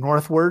like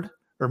northward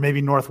or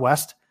maybe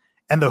northwest,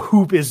 and the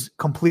hoop is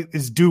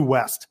due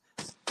west.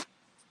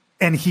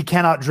 And he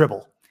cannot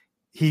dribble.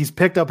 He's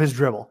picked up his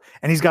dribble,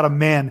 and he's got a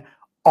man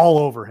all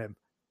over him.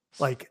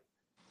 Like,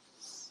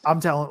 I'm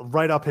telling,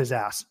 right up his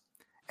ass.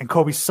 And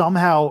Kobe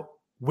somehow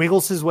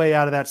wiggles his way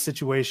out of that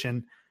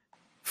situation.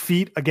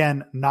 Feet,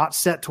 again, not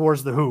set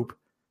towards the hoop,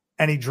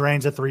 and he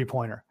drains a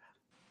three-pointer.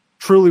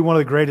 Truly one of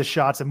the greatest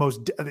shots and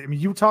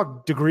you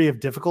talk degree of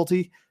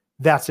difficulty,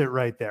 that's it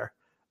right there.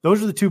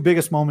 Those are the 2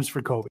 biggest moments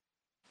for Kobe.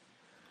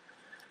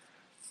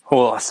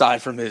 Well,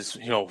 aside from his,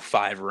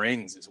 5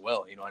 rings as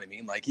well, you know what I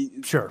mean? Like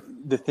Sure.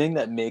 The thing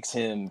that makes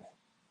him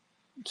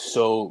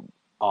so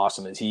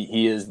awesome is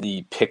he is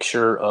the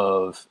picture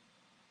of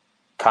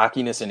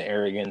cockiness and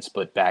arrogance,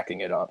 but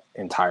backing it up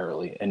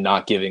entirely and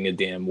not giving a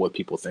damn what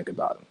people think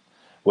about him.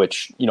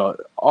 Which,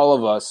 all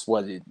of us,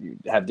 whether you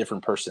have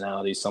different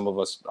personalities, some of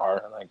us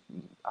are, like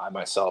I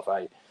myself,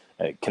 I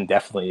can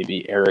definitely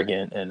be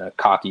arrogant and a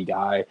cocky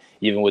guy,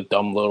 even with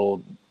dumb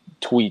little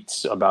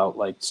tweets about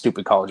like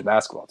stupid college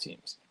basketball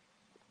teams.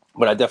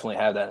 But I definitely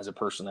have that as a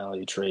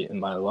personality trait in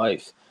my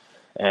life.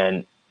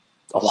 And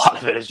a lot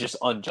of it is just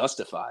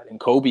unjustified.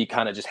 And Kobe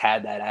kind of just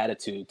had that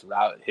attitude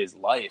throughout his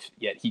life,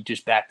 yet he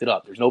just backed it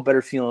up. There's no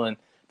better feeling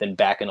than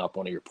backing up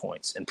one of your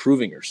points and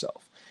proving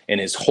yourself.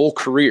 And his whole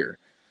career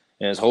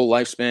and his whole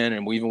lifespan,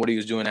 and even what he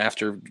was doing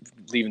after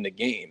leaving the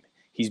game,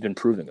 he's been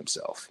proving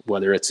himself,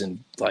 whether it's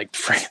in like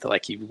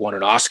he won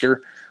an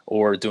Oscar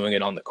or doing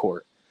it on the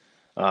court.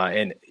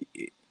 And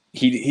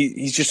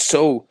he's just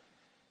so,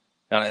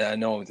 I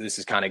know this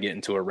is kind of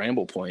getting to a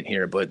ramble point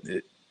here, but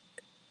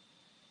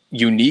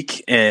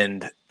unique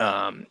and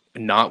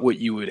not what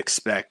you would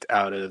expect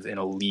out of an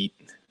elite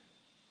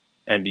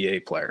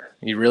NBA player.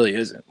 He really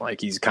isn't.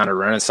 Like, he's kind of a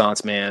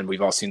Renaissance man.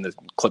 We've all seen the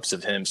clips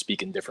of him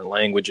speaking different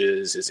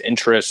languages, his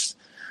interests,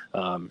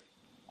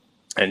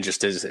 and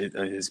just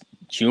his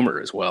humor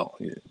as well.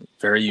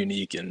 Very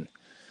unique and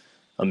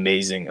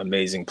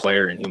amazing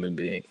player and human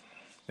being.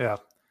 Yeah.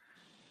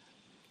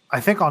 I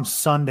think on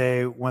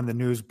Sunday when the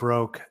news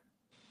broke,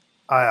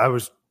 I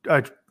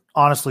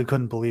honestly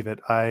couldn't believe it.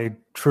 I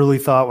truly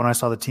thought when I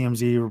saw the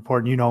TMZ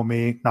report, and you know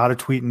me, not a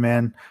tweeting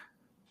man,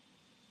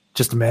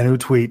 just a man who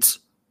tweets.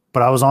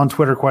 But I was on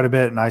Twitter quite a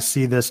bit, and I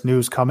see this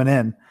news coming in,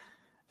 and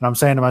I'm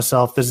saying to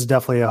myself, this is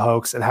definitely a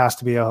hoax. It has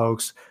to be a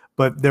hoax.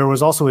 But there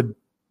was also a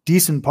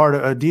decent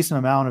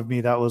amount of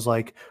me that was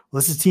like, well,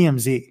 this is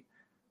TMZ.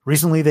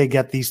 Recently, they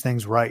get these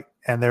things right,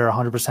 and they're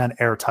 100%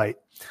 airtight.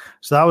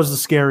 So that was the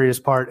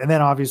scariest part. And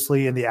then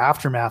obviously in the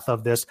aftermath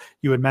of this,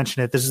 you had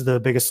mentioned it, this is the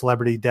biggest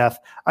celebrity death.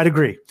 I'd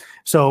agree.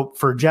 So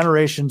for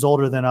generations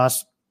older than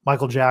us,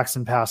 Michael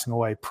Jackson passing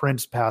away,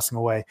 Prince passing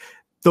away,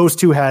 those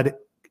two had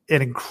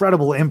an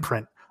incredible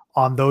imprint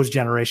on those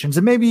generations,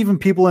 and maybe even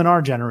people in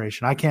our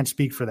generation. I can't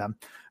speak for them.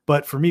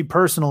 But for me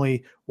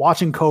personally,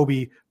 watching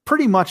Kobe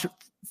pretty much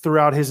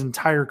throughout his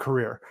entire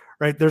career,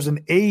 right? There's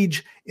an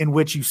age in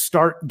which you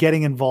start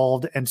getting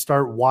involved and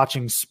start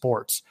watching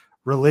sports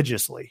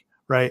religiously,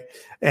 right?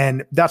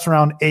 And that's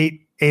around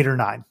eight or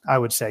nine, I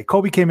would say.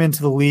 Kobe came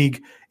into the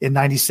league in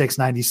 96,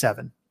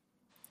 97.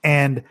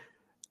 And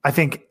I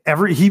think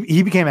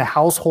he became a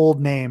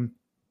household name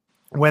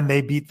when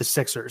they beat the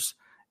Sixers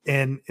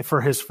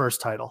for his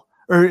first title,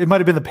 or it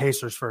might've been the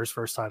Pacers for his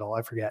first title.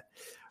 I forget,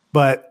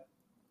 but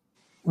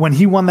when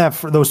he won that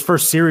for those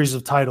first series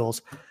of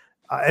titles,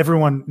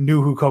 everyone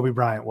knew who Kobe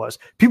Bryant was.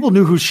 People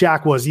knew who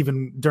Shaq was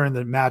even during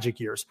the Magic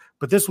years,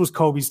 but this was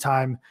Kobe's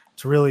time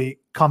to really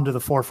come to the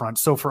forefront.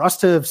 So for us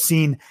to have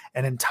seen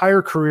an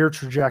entire career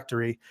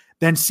trajectory,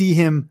 then see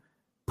him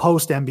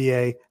post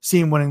NBA, see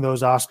him winning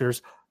those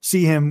Oscars,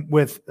 see him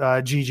with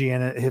Gigi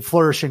and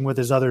flourishing with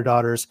his other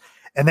daughters,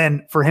 and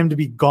then for him to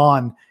be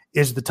gone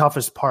is the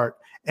toughest part.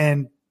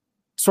 And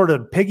sort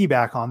of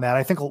piggyback on that,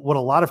 I think what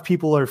a lot of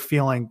people are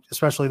feeling,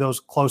 especially those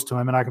close to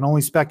him, and I can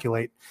only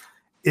speculate,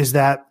 is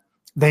that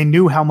they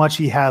knew how much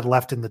he had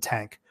left in the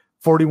tank.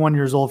 41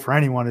 years old for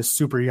anyone is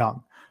super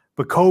young,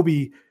 but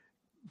Kobe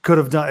could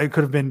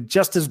have been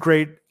just as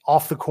great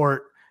off the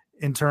court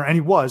and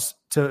he was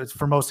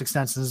for most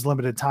extents in his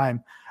limited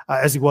time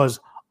as he was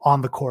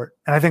on the court.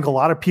 And I think a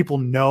lot of people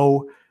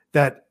know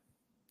that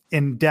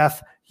in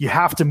death, you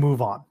have to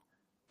move on,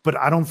 but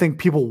I don't think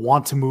people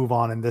want to move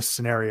on in this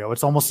scenario.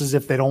 It's almost as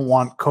if they don't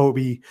want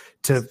Kobe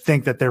to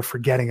think that they're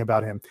forgetting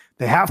about him.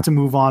 They have to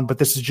move on, but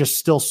this is just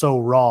still so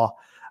raw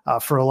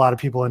for a lot of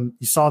people. And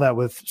you saw that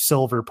with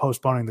Silver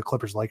postponing the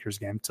Clippers-Lakers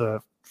game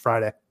to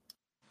Friday.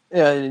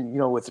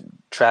 Yeah, with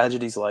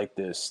tragedies like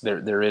this,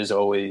 there is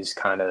always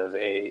kind of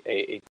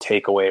a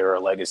takeaway or a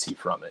legacy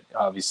from it.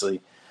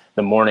 Obviously,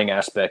 the mourning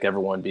aspect,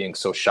 everyone being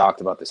so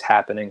shocked about this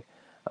happening,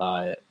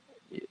 the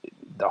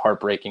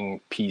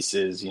heartbreaking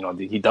pieces,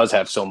 he does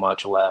have so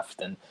much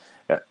left. And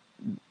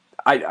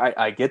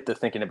I get the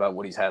thinking about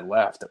what he's had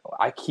left.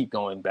 I keep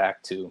going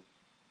back to,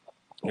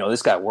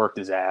 this guy worked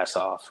his ass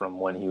off from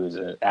when he was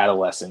an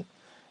adolescent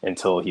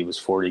until he was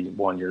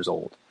 41 years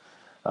old.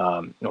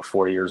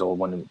 40 years old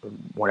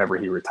whenever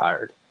he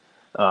retired.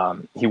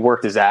 He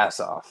worked his ass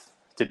off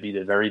to be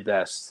the very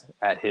best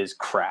at his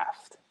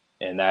craft.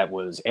 And that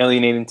was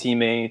alienating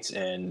teammates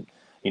and,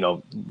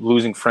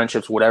 losing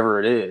friendships, whatever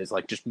it is,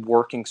 like just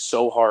working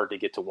so hard to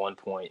get to one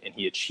point. And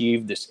he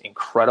achieved this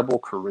incredible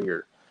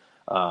career,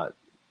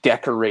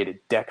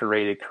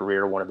 decorated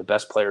career, one of the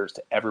best players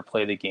to ever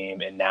play the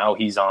game. And now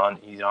he's on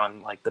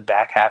like the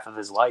back half of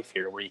his life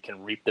here where he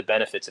can reap the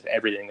benefits of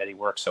everything that he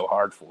worked so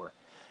hard for.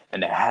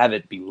 And to have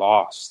it be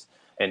lost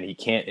and he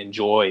can't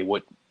enjoy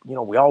what,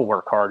 we all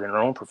work hard in our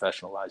own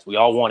professional lives. We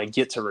all want to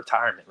get to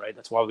retirement, right?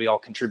 That's why we all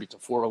contribute to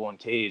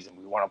 401ks and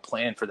we want to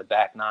plan for the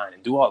back nine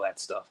and do all that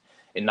stuff.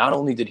 And not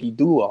only did he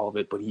do all of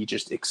it, but he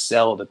just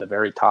excelled at the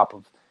very top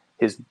of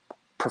his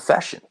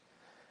profession.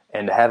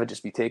 And to have it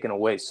just be taken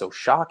away so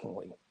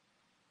shockingly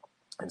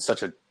in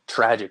such a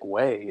tragic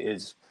way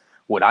is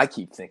what I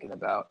keep thinking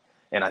about.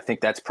 And I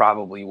think that's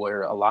probably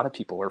where a lot of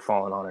people are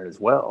falling on it as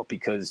well,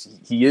 because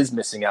he is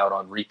missing out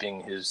on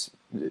reaping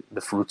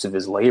the fruits of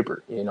his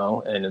labor,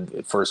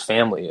 and for his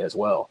family as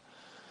well.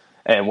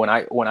 And when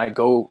I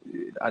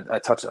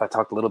talked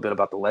a little bit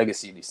about the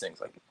legacy of these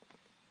things, like,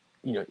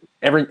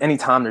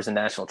 anytime there's a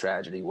national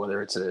tragedy,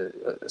 whether it's a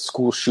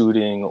school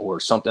shooting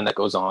or something that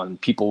goes on,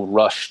 people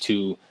rush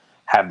to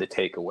have the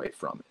takeaway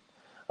from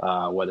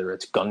it, whether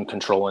it's gun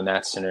control in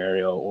that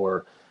scenario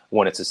or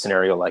when it's a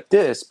scenario like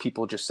this,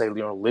 people just say,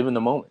 live in the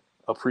moment,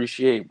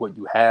 appreciate what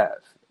you have.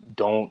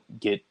 Don't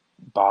get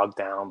bogged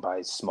down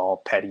by small,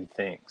 petty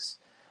things.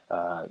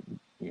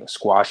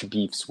 Squash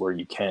beefs where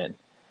you can,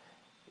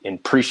 and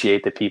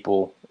appreciate the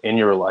people in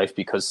your life,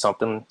 because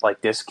something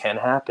like this can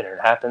happen. And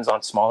it happens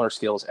on smaller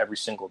scales every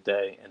single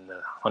day in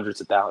the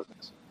hundreds of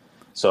thousands.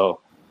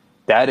 So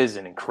that is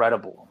an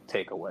incredible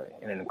takeaway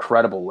and an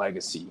incredible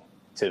legacy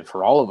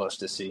for all of us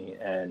to see.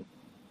 And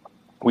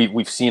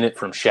we've seen it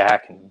from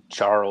Shaq and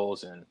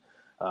Charles and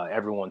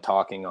everyone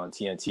talking on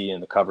TNT,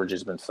 and the coverage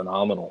has been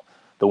phenomenal.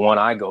 The one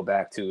I go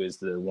back to is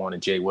the one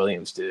that Jay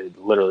Williams did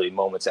literally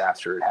moments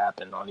after it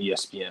happened on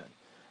ESPN.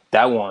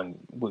 That one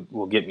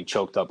will get me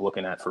choked up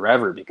looking at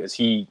forever, because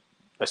he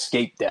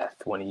escaped death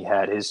when he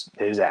had his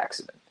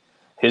accident.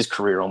 His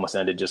career almost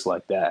ended just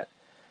like that.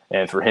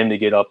 And for him to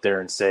get up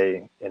there and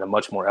say in a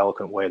much more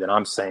eloquent way than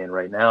I'm saying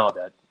right now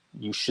that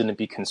you shouldn't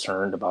be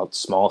concerned about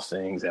small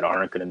things that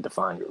aren't going to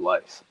define your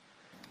life.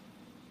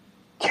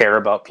 Care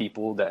about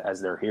people that as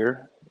they're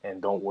here,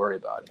 and don't worry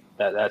about it.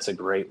 That's a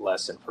great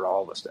lesson for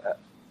all of us to have.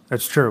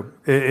 That's true.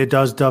 It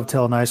does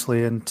dovetail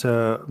nicely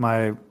into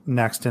my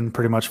next and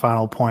pretty much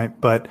final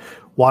point. But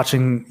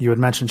you had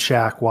mentioned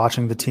Shaq,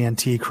 watching the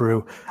TNT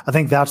crew, I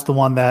think that's the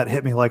one that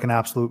hit me like an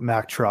absolute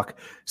Mack truck.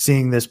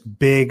 Seeing this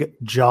big,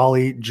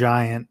 jolly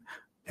giant,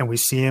 and we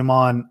see him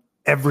on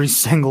every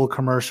single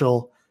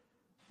commercial.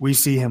 We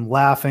see him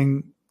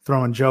laughing,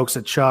 throwing jokes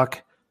at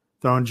Chuck,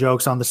 throwing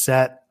jokes on the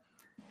set.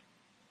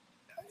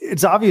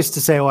 It's obvious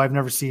to say, I've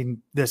never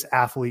seen this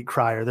athlete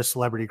cry or this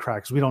celebrity cry,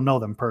 because we don't know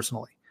them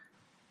personally.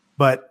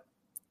 But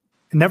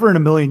never in a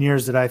million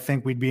years did I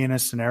think we'd be in a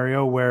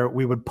scenario where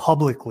we would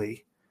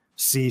publicly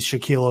see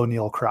Shaquille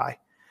O'Neal cry.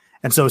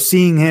 And so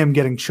seeing him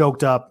getting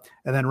choked up,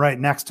 and then right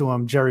next to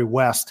him, Jerry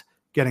West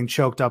getting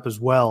choked up as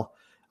well,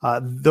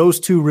 Those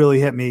two really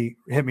hit me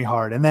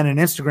hard. And then an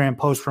Instagram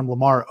post from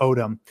Lamar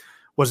Odom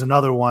was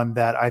another one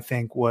that I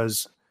think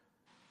was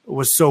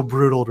so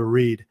brutal to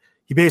read.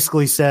 He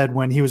basically said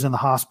when he was in the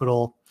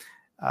hospital,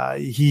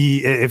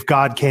 if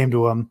God came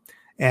to him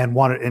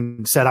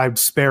and said, I'd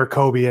spare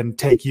Kobe and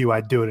take you,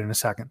 I'd do it in a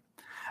second.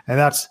 And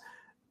that's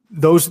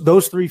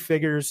those three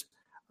figures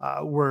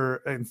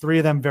were, and three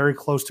of them very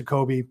close to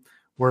Kobe,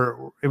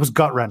 it was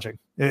gut wrenching.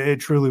 It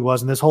truly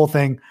was. And this whole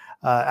thing,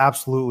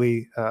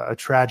 absolutely a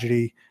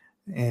tragedy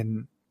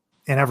in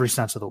every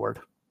sense of the word.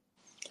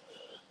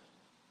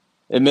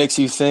 It makes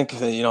you think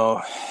that, I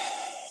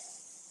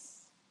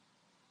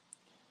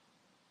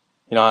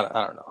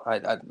don't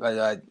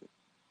know.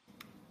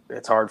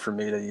 It's hard for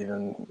me to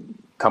even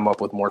come up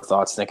with more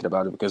thoughts thinking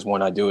about it, because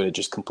when I do it, it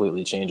just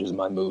completely changes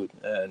my mood.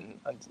 And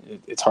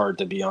it's hard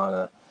to be on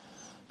a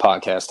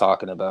podcast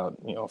talking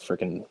about,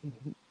 freaking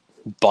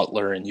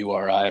Butler and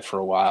URI for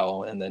a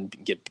while and then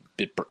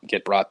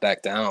get brought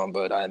back down.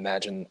 But I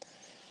imagine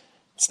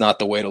it's not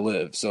the way to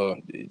live. So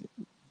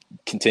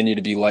continue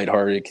to be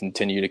lighthearted,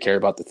 continue to care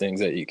about the things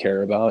that you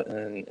care about,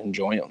 and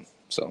enjoy them.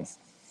 So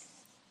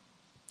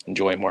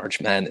enjoy March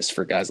Madness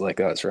for guys like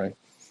us, right?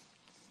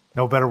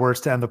 No better words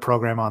to end the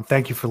program on.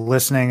 Thank you for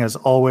listening. As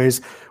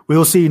always, we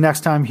will see you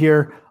next time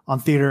here on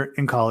Theater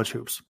in College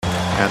Hoops.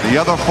 And the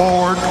other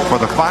forward for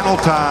the final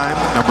time,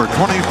 number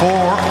 24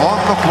 on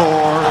the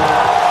floor,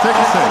 6'6",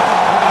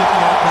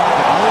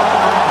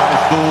 high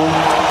school,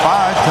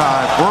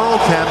 5-time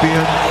world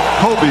champion,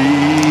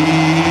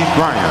 Kobe